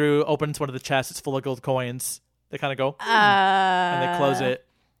going through, opens one of the chests, it's full of gold coins. They kind of go, and they close it.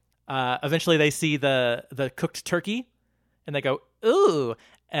 Eventually they see the cooked turkey, and they go, ooh,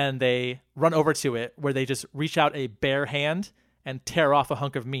 and they run over to it, where they just reach out a bare hand and tear off a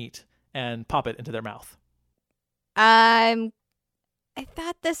hunk of meat and pop it into their mouth. I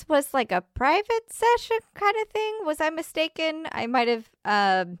thought this was like a private session kind of thing. Was I mistaken? I might have.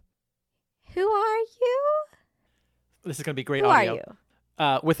 Who are you? This is going to be great Who audio.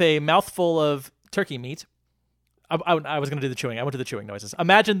 are you? With a mouthful of turkey meat. I was going to do the chewing. I went to the chewing noises.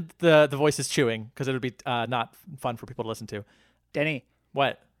 Imagine the voices chewing, because it would be not fun for people to listen to. Denny,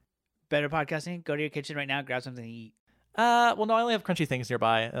 What? better podcasting. Go to your kitchen right now. Grab something to eat. Well, no, I only have crunchy things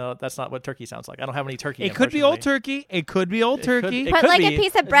nearby. That's not what turkey sounds like. I don't have any turkey. It could be old unfortunately. turkey. It could be old It could- turkey. it Put could like be. a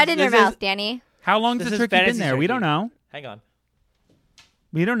piece of bread in your This is- mouth, Danny. How long This has is the turkey been fantasy there? We turkey. don't know. Hang on.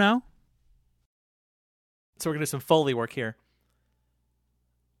 We don't know. So we're going to do some Foley work here.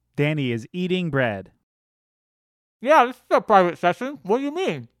 Danny is eating bread. Yeah, this is a private session. What do you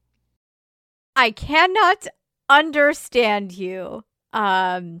mean? I cannot understand you.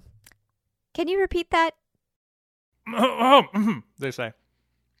 Can you repeat that? They say.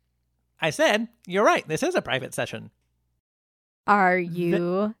 I said, you're right. This is a private session. Are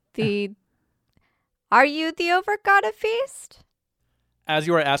you the Overgotta feast? As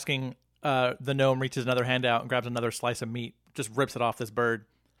you are asking, the gnome reaches another hand out and grabs another slice of meat, just rips it off this bird,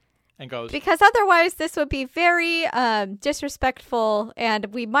 and goes, Because otherwise this would be very disrespectful, and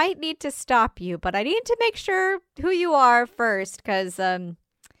we might need to stop you, but I need to make sure who you are first, because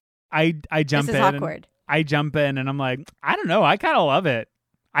I jump this is in. awkward. I jump in and I'm like, I don't know. I kind of love it.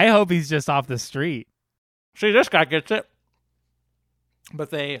 I hope he's just off the street. see, this guy gets it.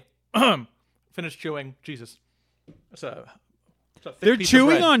 But they finish chewing. Jesus. It's a thick They're piece of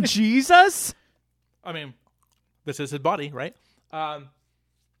chewing bread. on Jesus? I mean, this is his body, right?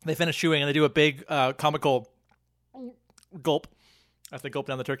 They finish chewing and they do a big comical gulp as they gulp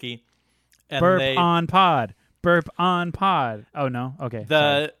down the turkey. And Burp they, on pod. Burp on pod. Oh, no. Okay.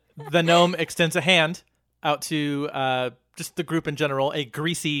 the gnome extends a hand out to just the group in general, a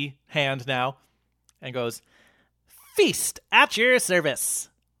greasy hand now, and goes, "Feast at your service."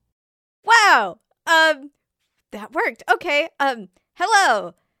 Wow. That worked. Okay.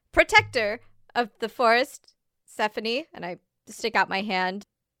 Hello, protector of the forest, Stephanie, and I stick out my hand.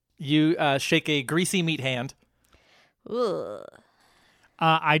 You shake a greasy meat hand. Ugh.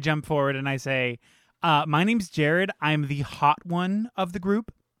 I jump forward and I say, my name's Jared. I'm the hot one of the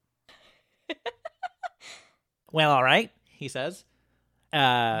group. Well, all right, he says.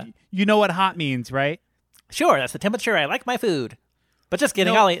 You know what hot means, right? Sure, that's the temperature I like my food. But just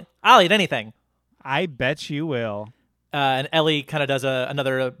kidding, No. I'll eat anything. I bet you will. And Ellie kind of does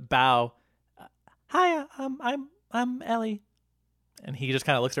another bow. Hi, I'm Ellie. And he just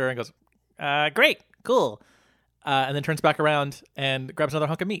kind of looks at her and goes, "Great, cool." And then turns back around and grabs another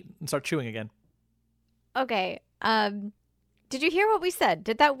hunk of meat and starts chewing again. Okay. Did you hear what we said?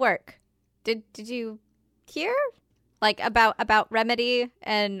 Did that work? Did you hear? Like about Remedy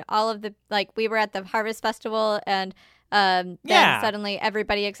and all of the, like, we were at the Harvest Festival and then Yeah. suddenly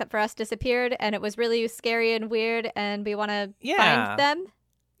everybody except for us disappeared and it was really scary and weird and we want to Yeah. find them.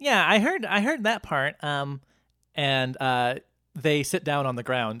 Yeah, I heard that part. And they sit down on the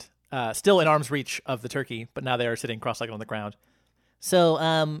ground, still in arm's reach of the turkey, but now they are sitting cross-legged on the ground. So,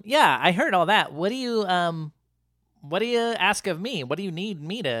 yeah, I heard all that. What do you ask of me? What do you need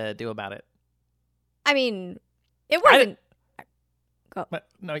me to do about it? I mean, it wasn't. But,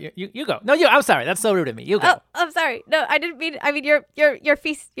 no, you go. No, I'm sorry. That's so rude of me. You go. Oh, I'm sorry. No, I didn't mean. I mean, your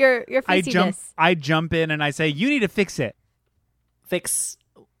feast, your feastiness. I jump in and I say, you need to fix it. Fix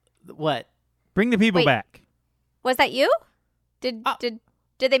what? Bring the people Wait. back. Was that you? Did Uh, did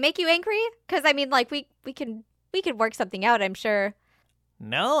they make you angry? Because I mean, like we can work something out. I'm sure.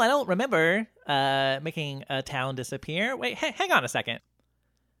 No, I don't remember making a town disappear. Wait, hang on a second.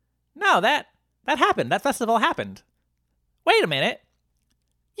 No, that happened. That festival happened. Wait a minute.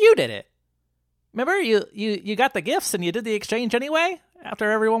 You did it. Remember, you got the gifts and you did the exchange anyway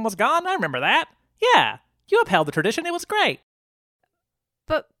after everyone was gone? I remember that. Yeah, you upheld the tradition. It was great.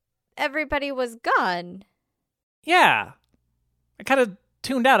 But everybody was gone. Yeah. I kind of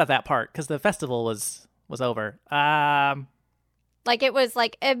tuned out at that part because the festival was over. Like it was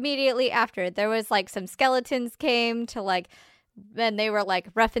like immediately after. There was like some skeletons came to like, and they were like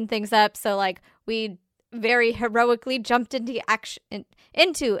roughing things up. So like we very heroically jumped into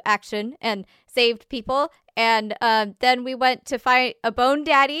action and saved people. And then we went to fight a bone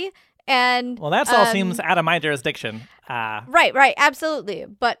daddy And Well, that all seems out of my jurisdiction. right, absolutely.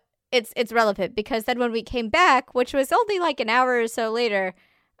 But it's relevant because then when we came back, which was only like an hour or so later,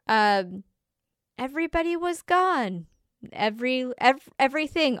 everybody was gone.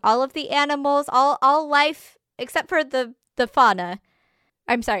 Everything, all of the animals, all life except for the fauna.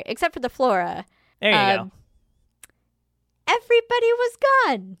 I'm sorry, except for the flora. There you go. Everybody was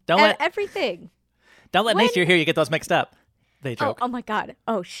gone. Everything. Don't let nature hear you get those mixed up. They joke. Oh my god.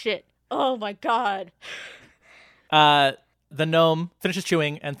 Oh shit. Oh my god. The gnome finishes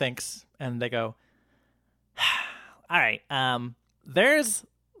chewing and thinks, and they go, all right, there's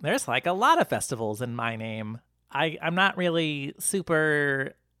like a lot of festivals in my name. I'm not really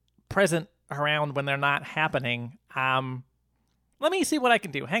super present around when they're not happening. Let me see what I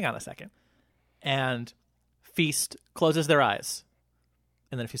can do. Hang on a second. And Feast closes their eyes.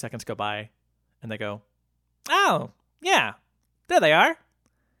 And then a few seconds go by, and they go, oh, yeah, there they are.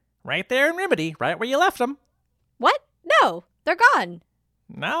 Right there in Remedy, right where you left them. What? No, they're gone.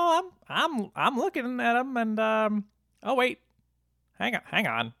 No, I'm looking at them, and oh wait, hang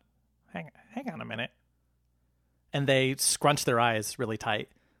on a minute. And they scrunch their eyes really tight,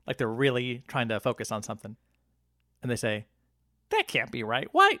 like they're really trying to focus on something. And they say, that can't be right.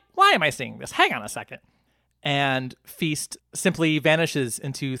 Why am I seeing this? Hang on a second. And Feast simply vanishes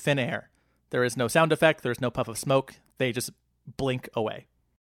into thin air. There is no sound effect. There's no puff of smoke. They just blink away.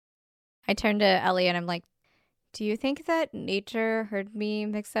 I turn to Ellie and I'm like, do you think that nature heard me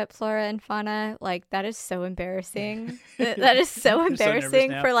mix up flora and fauna? Like, that is so embarrassing. that is so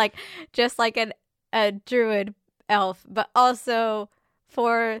embarrassing for like, just like a druid elf, but also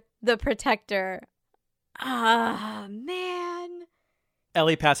for the protector. Ah, man.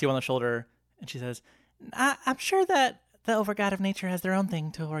 Ellie pats you on the shoulder and she says, I'm sure that the Overgod of Nature has their own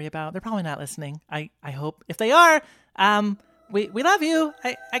thing to worry about. They're probably not listening. I hope. If they are, we love you,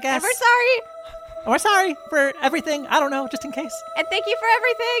 I guess. And we're sorry. We're sorry for everything. I don't know, just in case. And thank you for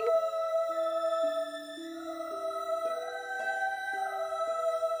everything.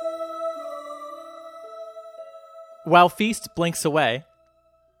 While Feast blinks away,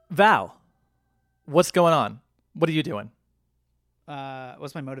 Val, what's going on? What are you doing?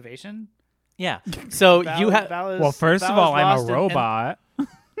 What's my motivation? Yeah. So Val, you have. Well, first of all, I'm a robot.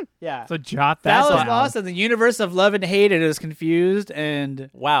 Yeah. So jot that Val is down. lost in the universe of love and hate and is confused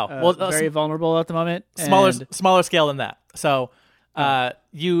and Wow. very vulnerable at the moment. Smaller scale than that. So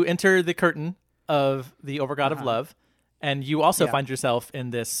you enter the curtain of the Overgod of Love, and you also find yourself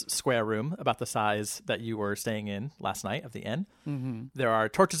in this square room about the size that you were staying in last night of the inn. Mm-hmm. There are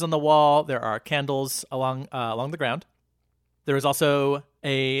torches on the wall. There are candles along the ground. There is also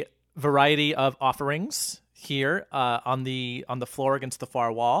a variety of offerings here on the floor against the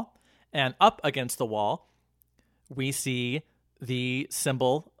far wall, and up against the wall we see the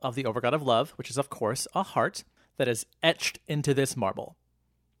symbol of the Overgod of Love, which is of course a heart that is etched into this marble.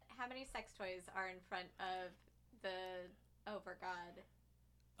 How many sex toys are in front of the Overgod?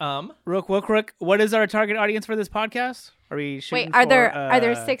 Real quick, what is our target audience for this podcast? Are we shooting Wait, are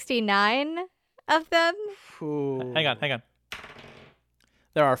there 69 of them? Ooh. Hang on.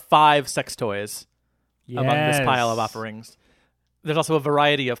 There are 5 sex toys among this pile of offerings. There's also a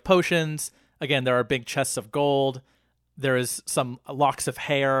variety of potions. Again, there are big chests of gold. There is some locks of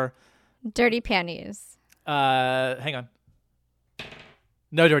hair. Dirty panties. Hang on.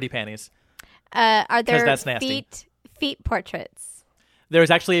 No dirty panties. Are there that's nasty. feet portraits? There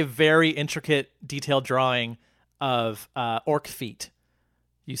is actually a very intricate, detailed drawing of orc feet.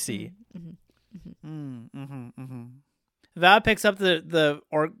 You see. Val picks up the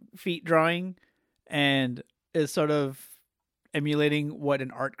orc feet drawing and is sort of emulating what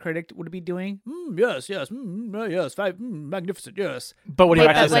an art critic would be doing. Yes, magnificent, yes. But what do you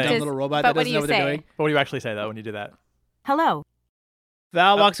Wait, actually but say? what Little robot but that what do doesn't know you what they're say? doing. What do you actually say, though, when you do that? Hello.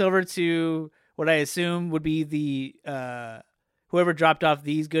 Val walks over to what I assume would be the whoever dropped off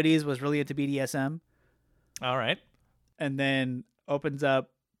these goodies was really into BDSM, All right. and then opens up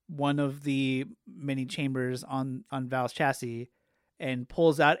one of the many chambers on Val's chassis and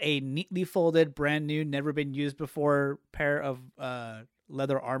pulls out a neatly folded, brand new, never been used before pair of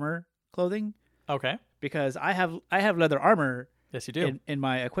leather armor clothing. Okay. Because I have leather armor Yes, you do. in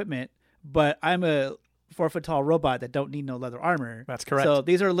my equipment, but I'm a 4-foot tall robot that don't need no leather armor. That's correct. So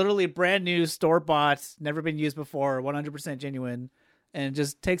these are literally brand new store bought, never been used before, 100% genuine, and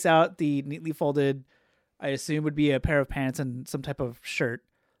just takes out the neatly folded, I assume would be a pair of pants and some type of shirt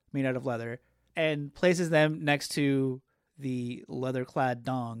made out of leather, and places them next to the leather clad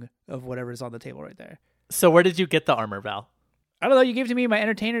dong of whatever's on the table right there. So where did you get the armor, Val? I don't know. You gave it to me my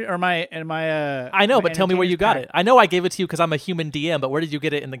entertainer or my I know, my but tell me where you entertainer's got pack. it. I know I gave it to you because I'm a human DM, but where did you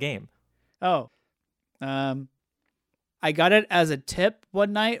get it in the game? Oh, I got it as a tip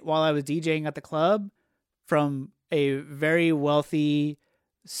one night while I was DJing at the club from a very wealthy,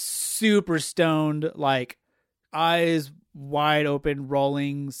 super stoned, like eyes wide open,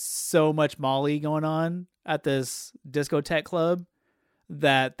 rolling, so much Molly going on at this discotheque club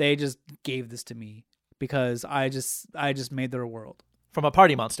that they just gave this to me because I just made their world. From a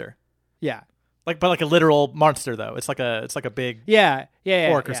party monster. Yeah, But like a literal monster though. It's like a big yeah,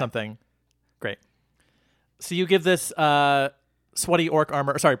 orc or something. Great. So you give this sweaty orc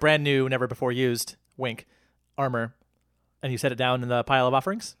armor, sorry, brand new, never before used, wink, armor, and you set it down in the pile of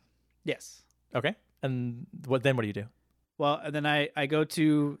offerings? Yes. Okay. And what do you do? Well, and then I go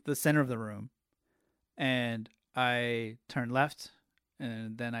to the center of the room and I turn left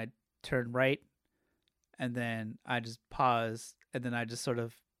and then I turn right and then I just pause and then I just sort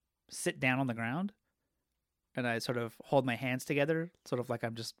of sit down on the ground and I sort of hold my hands together, sort of like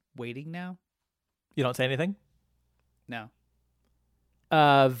I'm just waiting now. You don't say anything? No.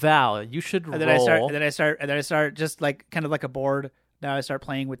 Val, you should roll. And then I start just like kind of like a board. Now I start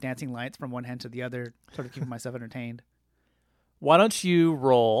playing with dancing lights from one hand to the other, sort of keeping myself entertained. Why don't you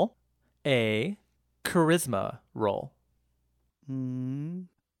roll a charisma roll?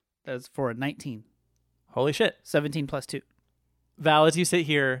 That's for a 19. Holy shit. 17 plus 2. Val, as you sit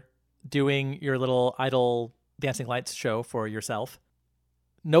here doing your little idle dancing lights show for yourself,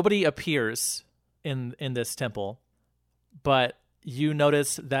 nobody appears in this temple, but you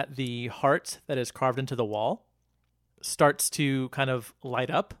notice that the heart that is carved into the wall starts to kind of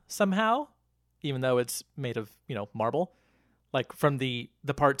light up somehow, even though it's made of, marble. Like from the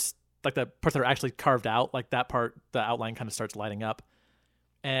parts, like the parts that are actually carved out, like that part, the outline kind of starts lighting up.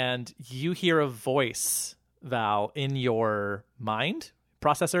 And you hear a voice, Val, in your mind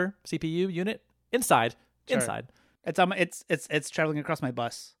processor CPU unit inside. It's traveling across my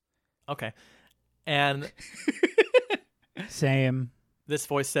bus. Okay. And Same. this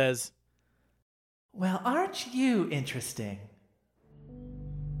voice says, "Well, aren't you interesting?"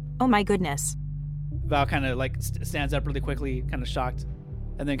 Oh my goodness. Val kind of like stands up really quickly, kind of shocked,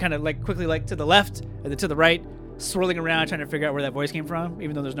 and then kind of like quickly like to the left and then to the right, swirling around trying to figure out where that voice came from,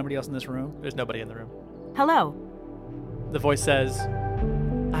 even though there's nobody else in this room. There's nobody in the room. Hello. The voice says,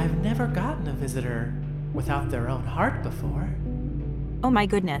 "I've never gotten a visitor without their own heart before." Oh my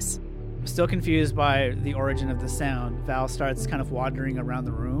goodness. Still confused by the origin of the sound, Val starts kind of wandering around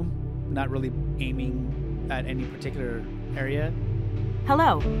the room, not really aiming at any particular area.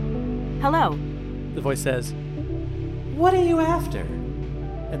 Hello. Hello. The voice says, "What are you after?"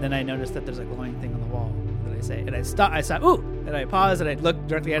 And then I notice that there's a glowing thing on the wall. And I say, and I stop, ooh! And I pause and I look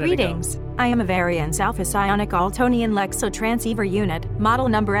directly at it. Greetings. I am a Variance Alpha Psionic Altonian Lexo Transceiver Unit, model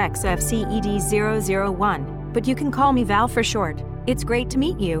number XFCED001. But you can call me Val for short. It's great to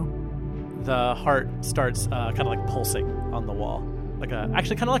meet you. The heart starts kind of like pulsing on the wall,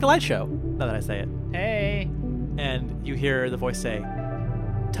 actually kind of like a light show. Now that I say it, Hey! and you hear the voice say,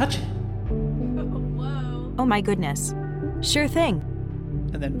 "Touch it." Oh my goodness. Sure thing.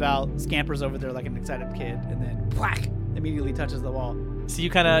 And then Val scampers over there like an excited kid, and then whack! Immediately touches the wall. So you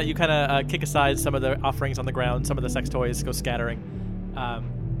kind of kick aside some of the offerings on the ground. Some of the sex toys go scattering,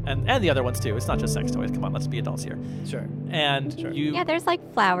 and the other ones too. It's not just sex toys. Come on, let's be adults here. Sure. And Sure. you, Yeah, there's like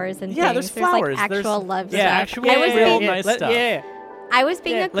flowers and Yeah, things. there's flowers. Like actual There's- love Yeah, stuff. actual I was real being, nice stuff. Yeah. I was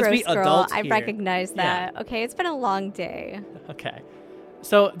being Yeah, a let's be gross girl. adults I here. recognize that. Okay, it's been a long day. Okay.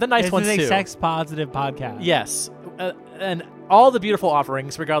 So the nice This ones is a too. sex positive podcast. Yes, and all the beautiful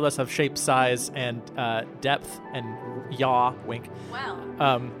offerings, regardless of shape, size, and depth, and yaw, wink.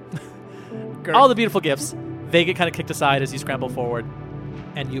 Wow. All the beautiful gifts, they get kind of kicked aside as you scramble forward,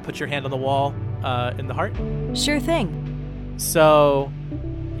 and you put your hand on the wall in the heart. Sure thing. So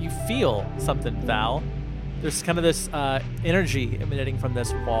you feel something, Val. There's kind of this energy emanating from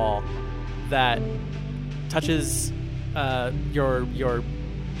this wall that touches your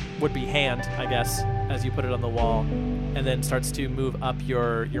would-be hand, I guess, as you put it on the wall, and then starts to move up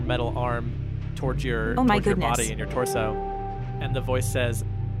your metal arm towards your Oh my towards your goodness. body and your torso. And the voice says,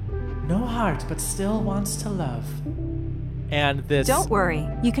 "No heart, but still wants to love." And this Don't worry.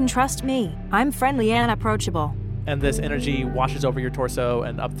 You can trust me. I'm friendly and approachable. and this energy washes over your torso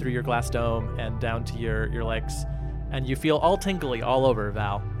and up through your glass dome and down to your legs, and you feel all tingly all over,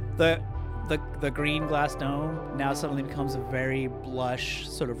 Val. The green glass dome now suddenly becomes a very blush,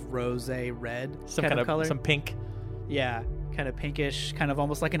 sort of rosé red Some kind of color. some pink. Yeah, kind of pinkish, kind of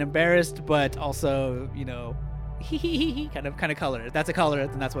almost like an embarrassed, but also, kind of color. If that's a color,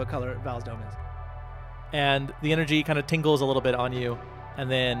 then that's what color Val's dome is. And the energy kind of tingles a little bit on you, and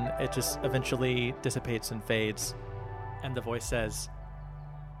then it just eventually dissipates and fades. And the voice says,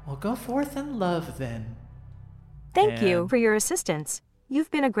 "Well, go forth and love then." Thank you And- for your assistance.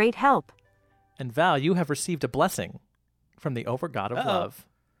 You've been a great help. And Val, you have received a blessing from the Overgod of Uh-oh. Love.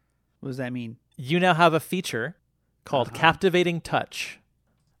 What does that mean? You now have a feature called Captivating Touch.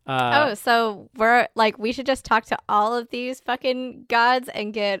 So we're like, we should just talk to all of these fucking gods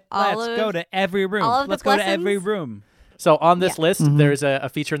and get all Let's of go to every room. all of the Let's go to every blessings? room. So on this Yeah. list, there's a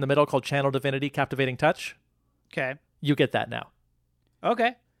feature in the middle called Channel Divinity Captivating Touch. Okay. You get that now.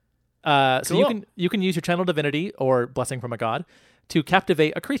 Okay. So you Cool. can use your Channel Divinity or Blessing from a God to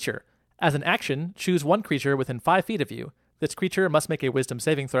captivate a creature. As an action, choose one creature within 5 feet of you. This creature must make a Wisdom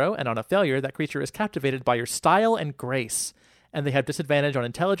saving throw, and on a failure, that creature is captivated by your style and grace. And they have disadvantage on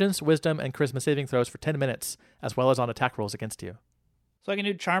Intelligence, Wisdom, and Charisma saving throws for 10 minutes, as well as on attack rolls against you. So I can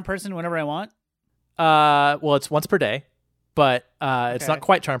do Charm Person whenever I want? Well, it's once per day, but it's Okay. not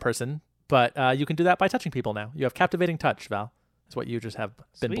quite Charm Person. But you can do that by touching people now. You have Captivating Touch, Val. That's what you just have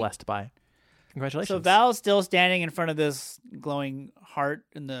been Sweet. blessed by. Congratulations. So Val's still standing in front of this glowing heart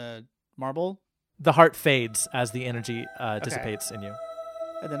in the marble, The heart fades as the energy dissipates in you.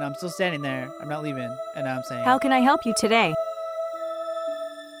 and then I'm still standing there. I'm not leaving, and I'm saying, How can I help you today?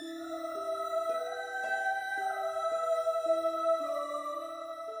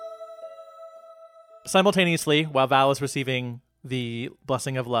 Simultaneously, while Val is receiving the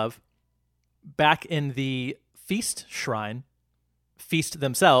Blessing of Love, back in the Feast Shrine, Feast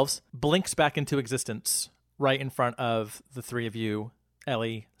themselves blinks back into existence right in front of the three of you,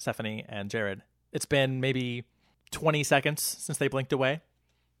 Ellie, Stephanie, and Jared. It's been maybe 20 seconds since they blinked away,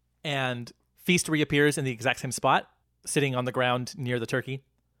 and Feast reappears in the exact same spot, sitting on the ground near the turkey,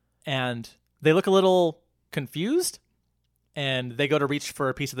 and they look a little confused, and they go to reach for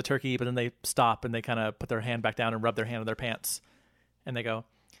a piece of the turkey, but then they stop and they kind of put their hand back down and rub their hand on their pants, and they go,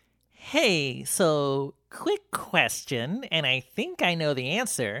 "Hey, so quick question, and I think I know the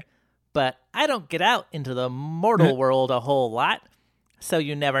answer, but I don't get out into the mortal world a whole lot, so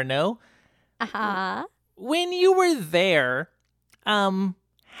you never know. Uh-huh. When you were there,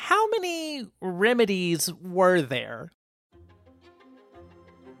 how many remedies were there?"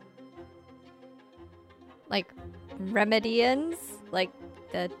 Like Remedians? Like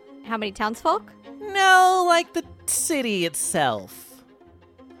how many townsfolk? No, like the city itself.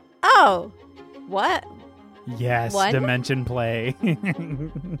 Oh. What? Yes, One? dimension play.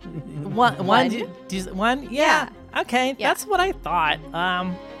 One? Yeah. Okay, Yeah. that's what I thought.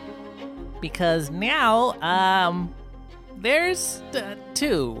 Because now, there's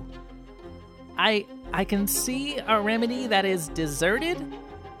two. I can see a remedy that is deserted,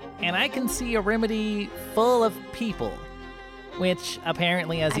 and I can see a remedy full of people, which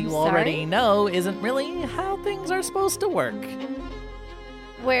apparently, as I'm you already sorry? know, isn't really how things are supposed to work.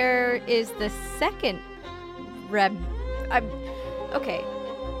 Where is the second okay.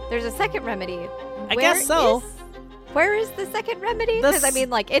 There's a second remedy. I guess so. Where is the second remedy? Because I mean,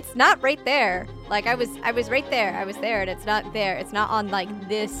 like, it's not right there. Like, I was right there. I was there, and it's not there. It's not on like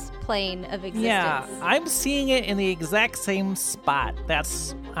this plane of existence. Yeah, I'm seeing it in the exact same spot.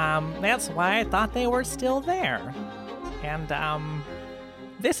 That's why I thought they were still there. And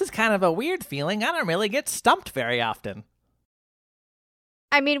this is kind of a weird feeling. I don't really get stumped very often.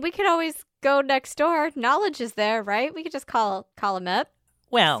 I mean, we could always go next door. Knowledge is there, right? We could just call them up.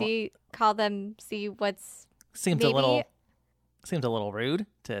 Well, Call them. See what's. seems maybe- a little rude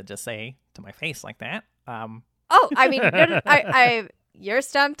to just say to my face like that. Oh, I mean, no, you're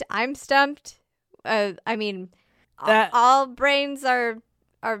stumped. I'm stumped. I mean, all brains are.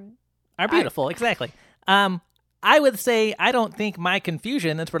 Are beautiful, exactly. I would say I don't think my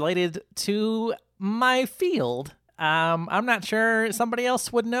confusion is related to my field. I'm not sure somebody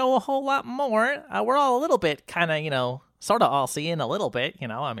else would know a whole lot more. We're all a little bit kind of, sort of all seeing a little bit,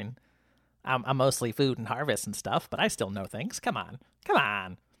 I mean, I'm mostly food and harvest and stuff, but I still know things. Come on.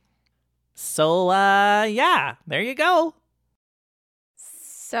 So, yeah, there you go.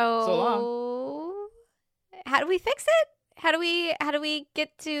 So long. how do we fix it? How do we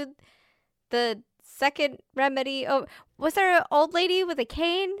get to the second remedy? Oh, was there an old lady with a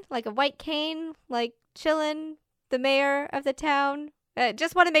cane, like a white cane, like chilling, the mayor of the town?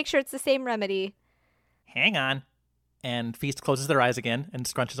 Just want to make sure it's the same remedy. Hang on. And Feast closes their eyes again and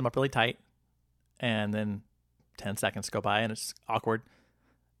scrunches them up really tight. And then 10 seconds go by and it's awkward.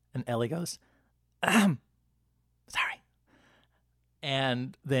 And Ellie goes, sorry.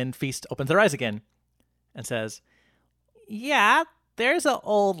 And then Feast opens their eyes again and says, yeah, there's an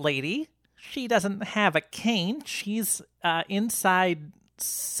old lady. She doesn't have a cane. She's inside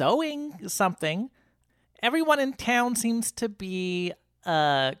sewing something. everyone in town seems to be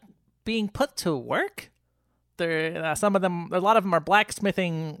being put to work. Some of them, a lot of them are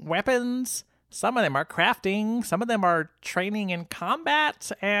blacksmithing weapons. Some of them are crafting. Some of them are training in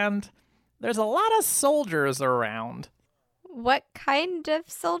combat. And there's a lot of soldiers around. What kind of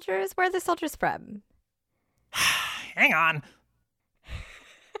soldiers? Where are the soldiers from? Hang on.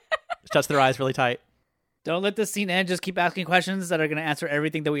 Shuts their eyes really tight. Don't let this scene end. Just keep asking questions that are going to answer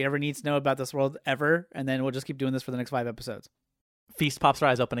everything that we ever need to know about this world ever. And then we'll just keep doing this for the next 5 episodes. Feast pops her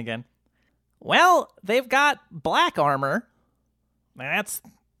eyes open again. Well, they've got black armor. That's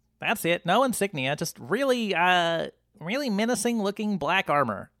it. No insignia. Just really menacing looking black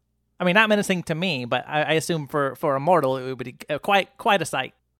armor. I mean, not menacing to me, but I assume for a mortal it would be quite a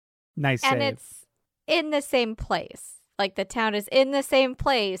sight. Nice And save. it's in the same place. Like the town is in the same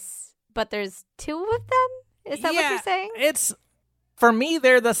place, but there's 2 of them? Is that what you're saying? It's, for me,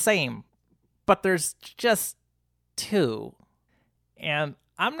 they're the same, but there's just 2. And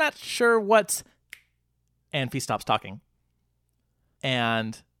I'm not sure what's... And Feast stops talking.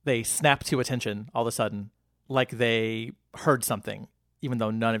 And they snap to attention all of a sudden, like they heard something, even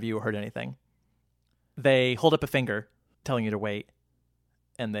though none of you heard anything. They hold up a finger, telling you to wait,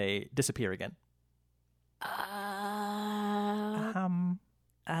 and they disappear again.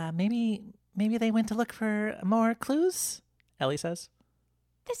 Maybe they went to look for more clues, Ellie says.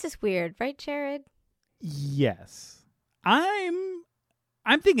 This is weird, right, Jared? Yes. I'm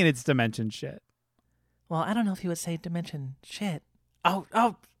thinking it's dimension shit. Well, I don't know if you would say dimension shit.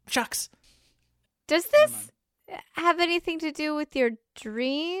 Oh, shucks. Does this have anything to do with your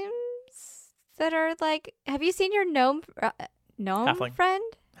dreams that are like... Have you seen your gnome Halfling. friend?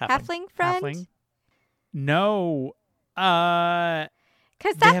 Halfling friend? Halfling? No. Because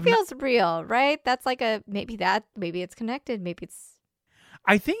They that have not- feels real, right? That's like maybe it's connected. Maybe it's...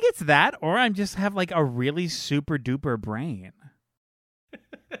 I think it's that, or I just have like a really super duper brain.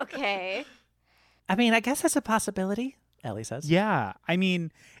 Okay. I mean, I guess that's a possibility, Ellie says. Yeah. I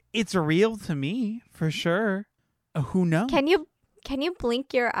mean, it's real to me, for sure. Who knows? Can you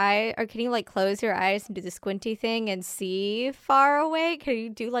blink your eye, or can you like close your eyes and do the squinty thing and see far away? Can you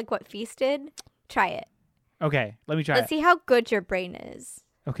do like what Feast did? Try it. Okay, let me try Let's it. see how good your brain is.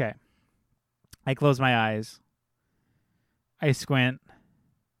 Okay. I close my eyes. I squint.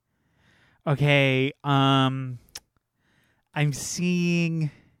 Okay, I'm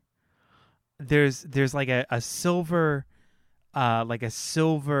seeing there's like a silver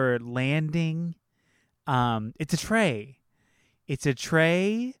landing. It's a tray. It's a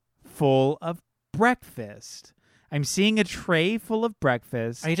tray full of breakfast. I'm seeing a tray full of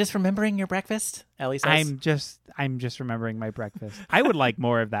breakfast. Are you just remembering your breakfast? Ellie says. I'm just remembering my breakfast. I would like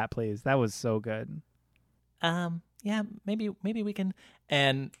more of that, please. That was so good. Yeah, maybe we can.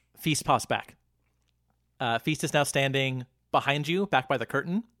 And Feast pops back. Feast is now standing behind you, back by the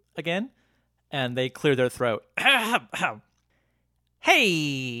curtain again, and they clear their throat.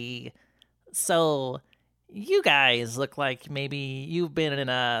 Hey, so you guys look like maybe you've been in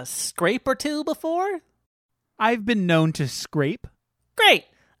a scrape or 2 before? I've been known to scrape. Great.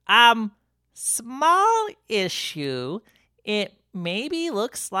 Small issue. It maybe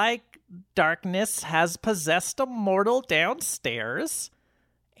looks like darkness has possessed a mortal downstairs,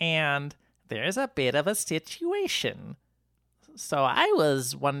 and there's a bit of a situation. So I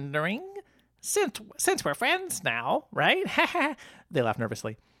was wondering, since we're friends now, right? They laugh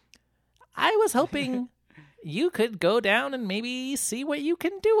nervously. I was hoping you could go down and maybe see what you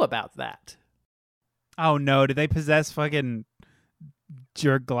can do about that. Oh no, did they possess fucking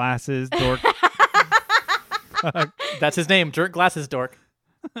jerk glasses, dork? Fuck. That's his name, Jerk Glasses Dork.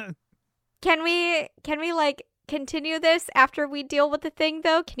 Can we like continue this after we deal with the thing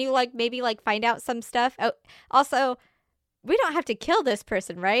though? Can you like maybe like find out some stuff? Oh, also, we don't have to kill this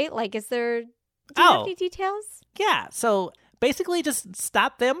person, right? Like, do you have any details? Yeah, so basically just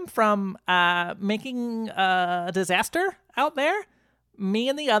stop them from making a disaster out there. Me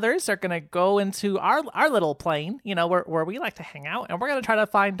and the others are going to go into our little plane, where we like to hang out, and we're going to try to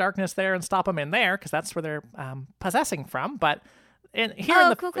find darkness there and stop them in there, because that's where they're possessing from. But here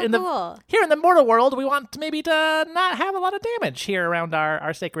Cool. here in the mortal world, we want maybe to not have a lot of damage here around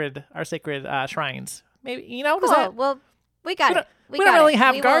our sacred shrines. Maybe, does Cool. that... Well, we got it. We don't really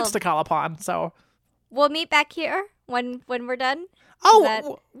have guards to call upon, so... We'll meet back here when we're done.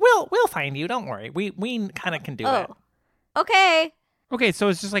 Oh, we'll find you. Don't worry. We kind of can do that. Okay. Okay, so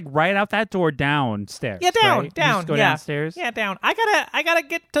it's just like right out that door downstairs. Yeah, down, right? You down. just go yeah. downstairs. Yeah, down. I gotta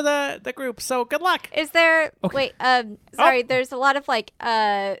get to the group. So good luck. Is there Okay. sorry, there's a lot of like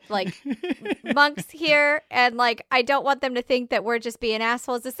monks here, and like I don't want them to think that we're just being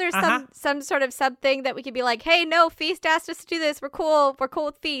assholes. Is there some sort of something that we could be like, hey, no, Feast asked us to do this. We're cool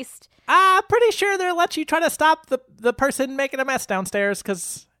with Feast. Pretty sure they'll let you try to stop the person making a mess downstairs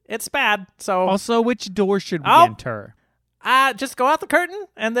because it's bad. So Also, which door should we Oh. enter? just go out the curtain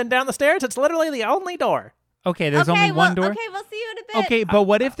and then down the stairs. It's literally the only door. Okay, there's only one door. Okay, we'll see you in a bit. Okay, but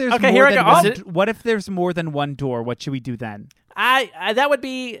what if there's Okay, more here I than go. one? What if there's more than one door? What should we do then? I that would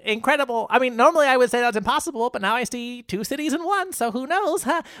be incredible. I mean, normally I would say that's impossible, but now I see 2 cities in one, so who knows,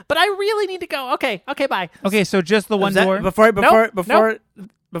 huh? But I really need to go. Okay, bye. Okay, so just the one Is that- door.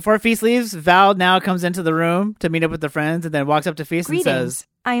 Before Feast leaves, Val now comes into the room to meet up with the friends, and then walks up to Feast and Greetings. says,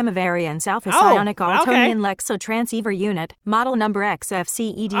 I am a variance Alpha Oh, Psionic okay. Altonian Lexotransceiver Unit, model number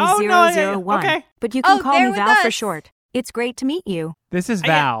XFCED001. Oh, no, yeah, okay. But you can Oh, call they're me with Val for us. short. It's great to meet you. This is I-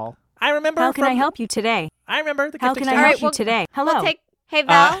 Val. I remember. How can I from- help you today? I remember the How gift can I exchange. help you today? Hello. Hey,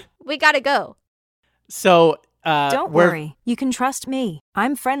 Val, we gotta go. So Don't where, worry. You can trust me.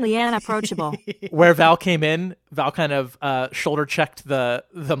 I'm friendly and approachable. Where Val came in, Val kind of shoulder checked the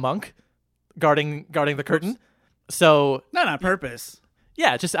monk guarding the curtain. So not on purpose.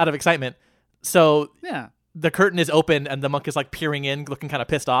 yeah, just out of excitement. So Yeah. the curtain is open and the monk is like peering in, looking kind of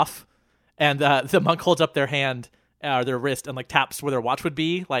pissed off. And the monk holds up their hand or their wrist and like taps where their watch would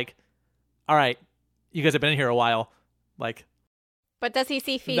be. Like, all right, you guys have been in here a while. Like, But does he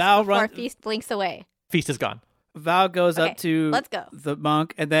see Feast Val before run- Feast blinks away? feast is gone. Val goes Okay, up to let's go. the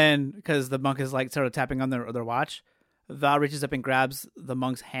monk, and then because the monk is like sort of tapping on their watch, Val reaches up and grabs the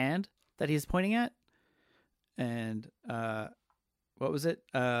monk's hand that he's pointing at, and what was it?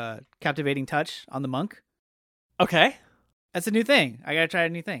 Captivating touch on the monk. Okay. That's a new thing. I gotta try a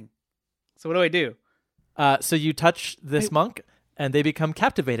new thing. So what do I do? So you touch this monk, and they become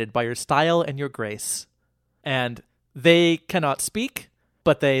captivated by your style and your grace. And they cannot speak,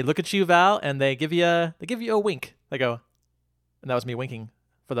 but they look at you, Val, and they give you a wink. They go, and that was me winking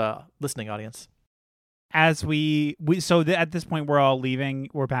for the listening audience. As at this point, we're all leaving.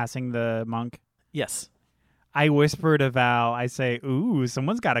 We're passing the monk. Yes. I whisper to Val. I say, "Ooh,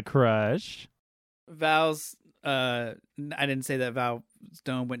 someone's got a crush." Val's. I didn't say that Val's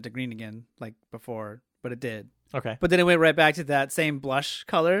stone went to green again like before, but it did. Okay. But then it went right back to that same blush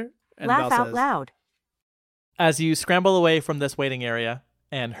color. And Laugh Val out says, loud. As you scramble away from this waiting area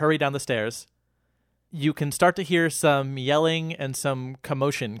and hurry down the stairs, you can start to hear some yelling and some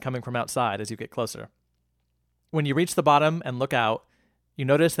commotion coming from outside as you get closer. When you reach the bottom and look out, you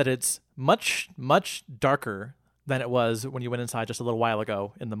notice that it's much, much darker than it was when you went inside just a little while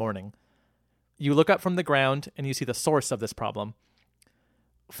ago in the morning. You look up from the ground and you see the source of this problem.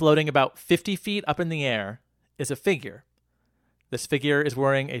 Floating about 50 feet up in the air is a figure. This figure is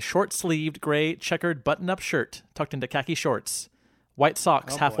wearing a short-sleeved gray checkered button-up shirt tucked into khaki shorts, white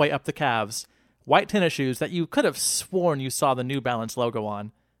socks halfway up the calves, white tennis shoes that you could have sworn you saw the New Balance logo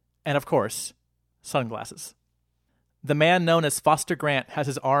on, and of course, sunglasses. The man known as Foster Grant has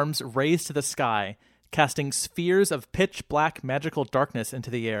his arms raised to the sky, casting spheres of pitch-black magical darkness into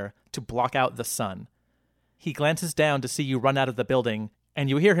the air to block out the sun. He glances down to see you run out of the building, and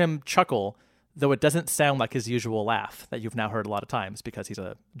you hear him chuckle, though it doesn't sound like his usual laugh that you've now heard a lot of times because he's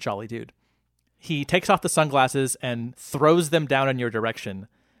a jolly dude. He takes off the sunglasses and throws them down in your direction,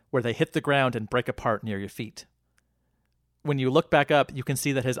 where they hit the ground and break apart near your feet. When you look back up, you can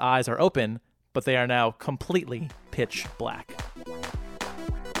see that his eyes are open, but they are now completely pitch black.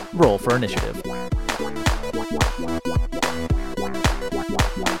 Roll for initiative.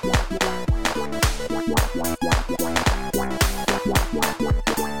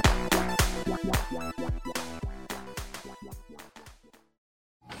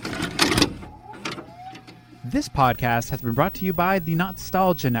 This podcast has been brought to you by the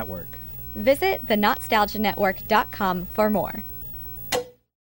Nostalgia Network. Visit thenostalgianetwork.com for more.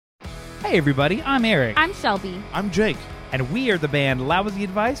 Hey everybody, I'm Eric. I'm Shelby. I'm Jake. And we are the band Lousy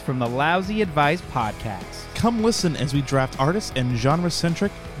Advice from the Lousy Advice Podcast. Come listen as we draft artist and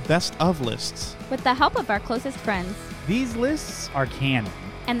genre-centric best of lists. With the help of our closest friends. These lists are canon.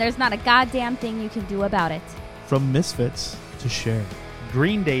 And there's not a goddamn thing you can do about it. From Misfits to Cher.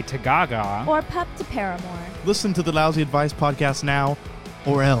 Green Day to Gaga. Or Pup to Paramore. Listen to the Lousy Advice podcast now,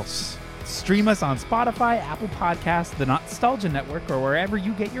 or else. Stream us on Spotify, Apple Podcasts, the Nostalgia Network, or wherever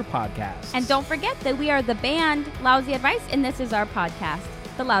you get your podcasts. And don't forget that we are the band Lousy Advice, and this is our podcast,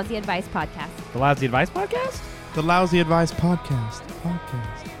 the Lousy Advice Podcast. The Lousy Advice Podcast? The Lousy Advice podcast.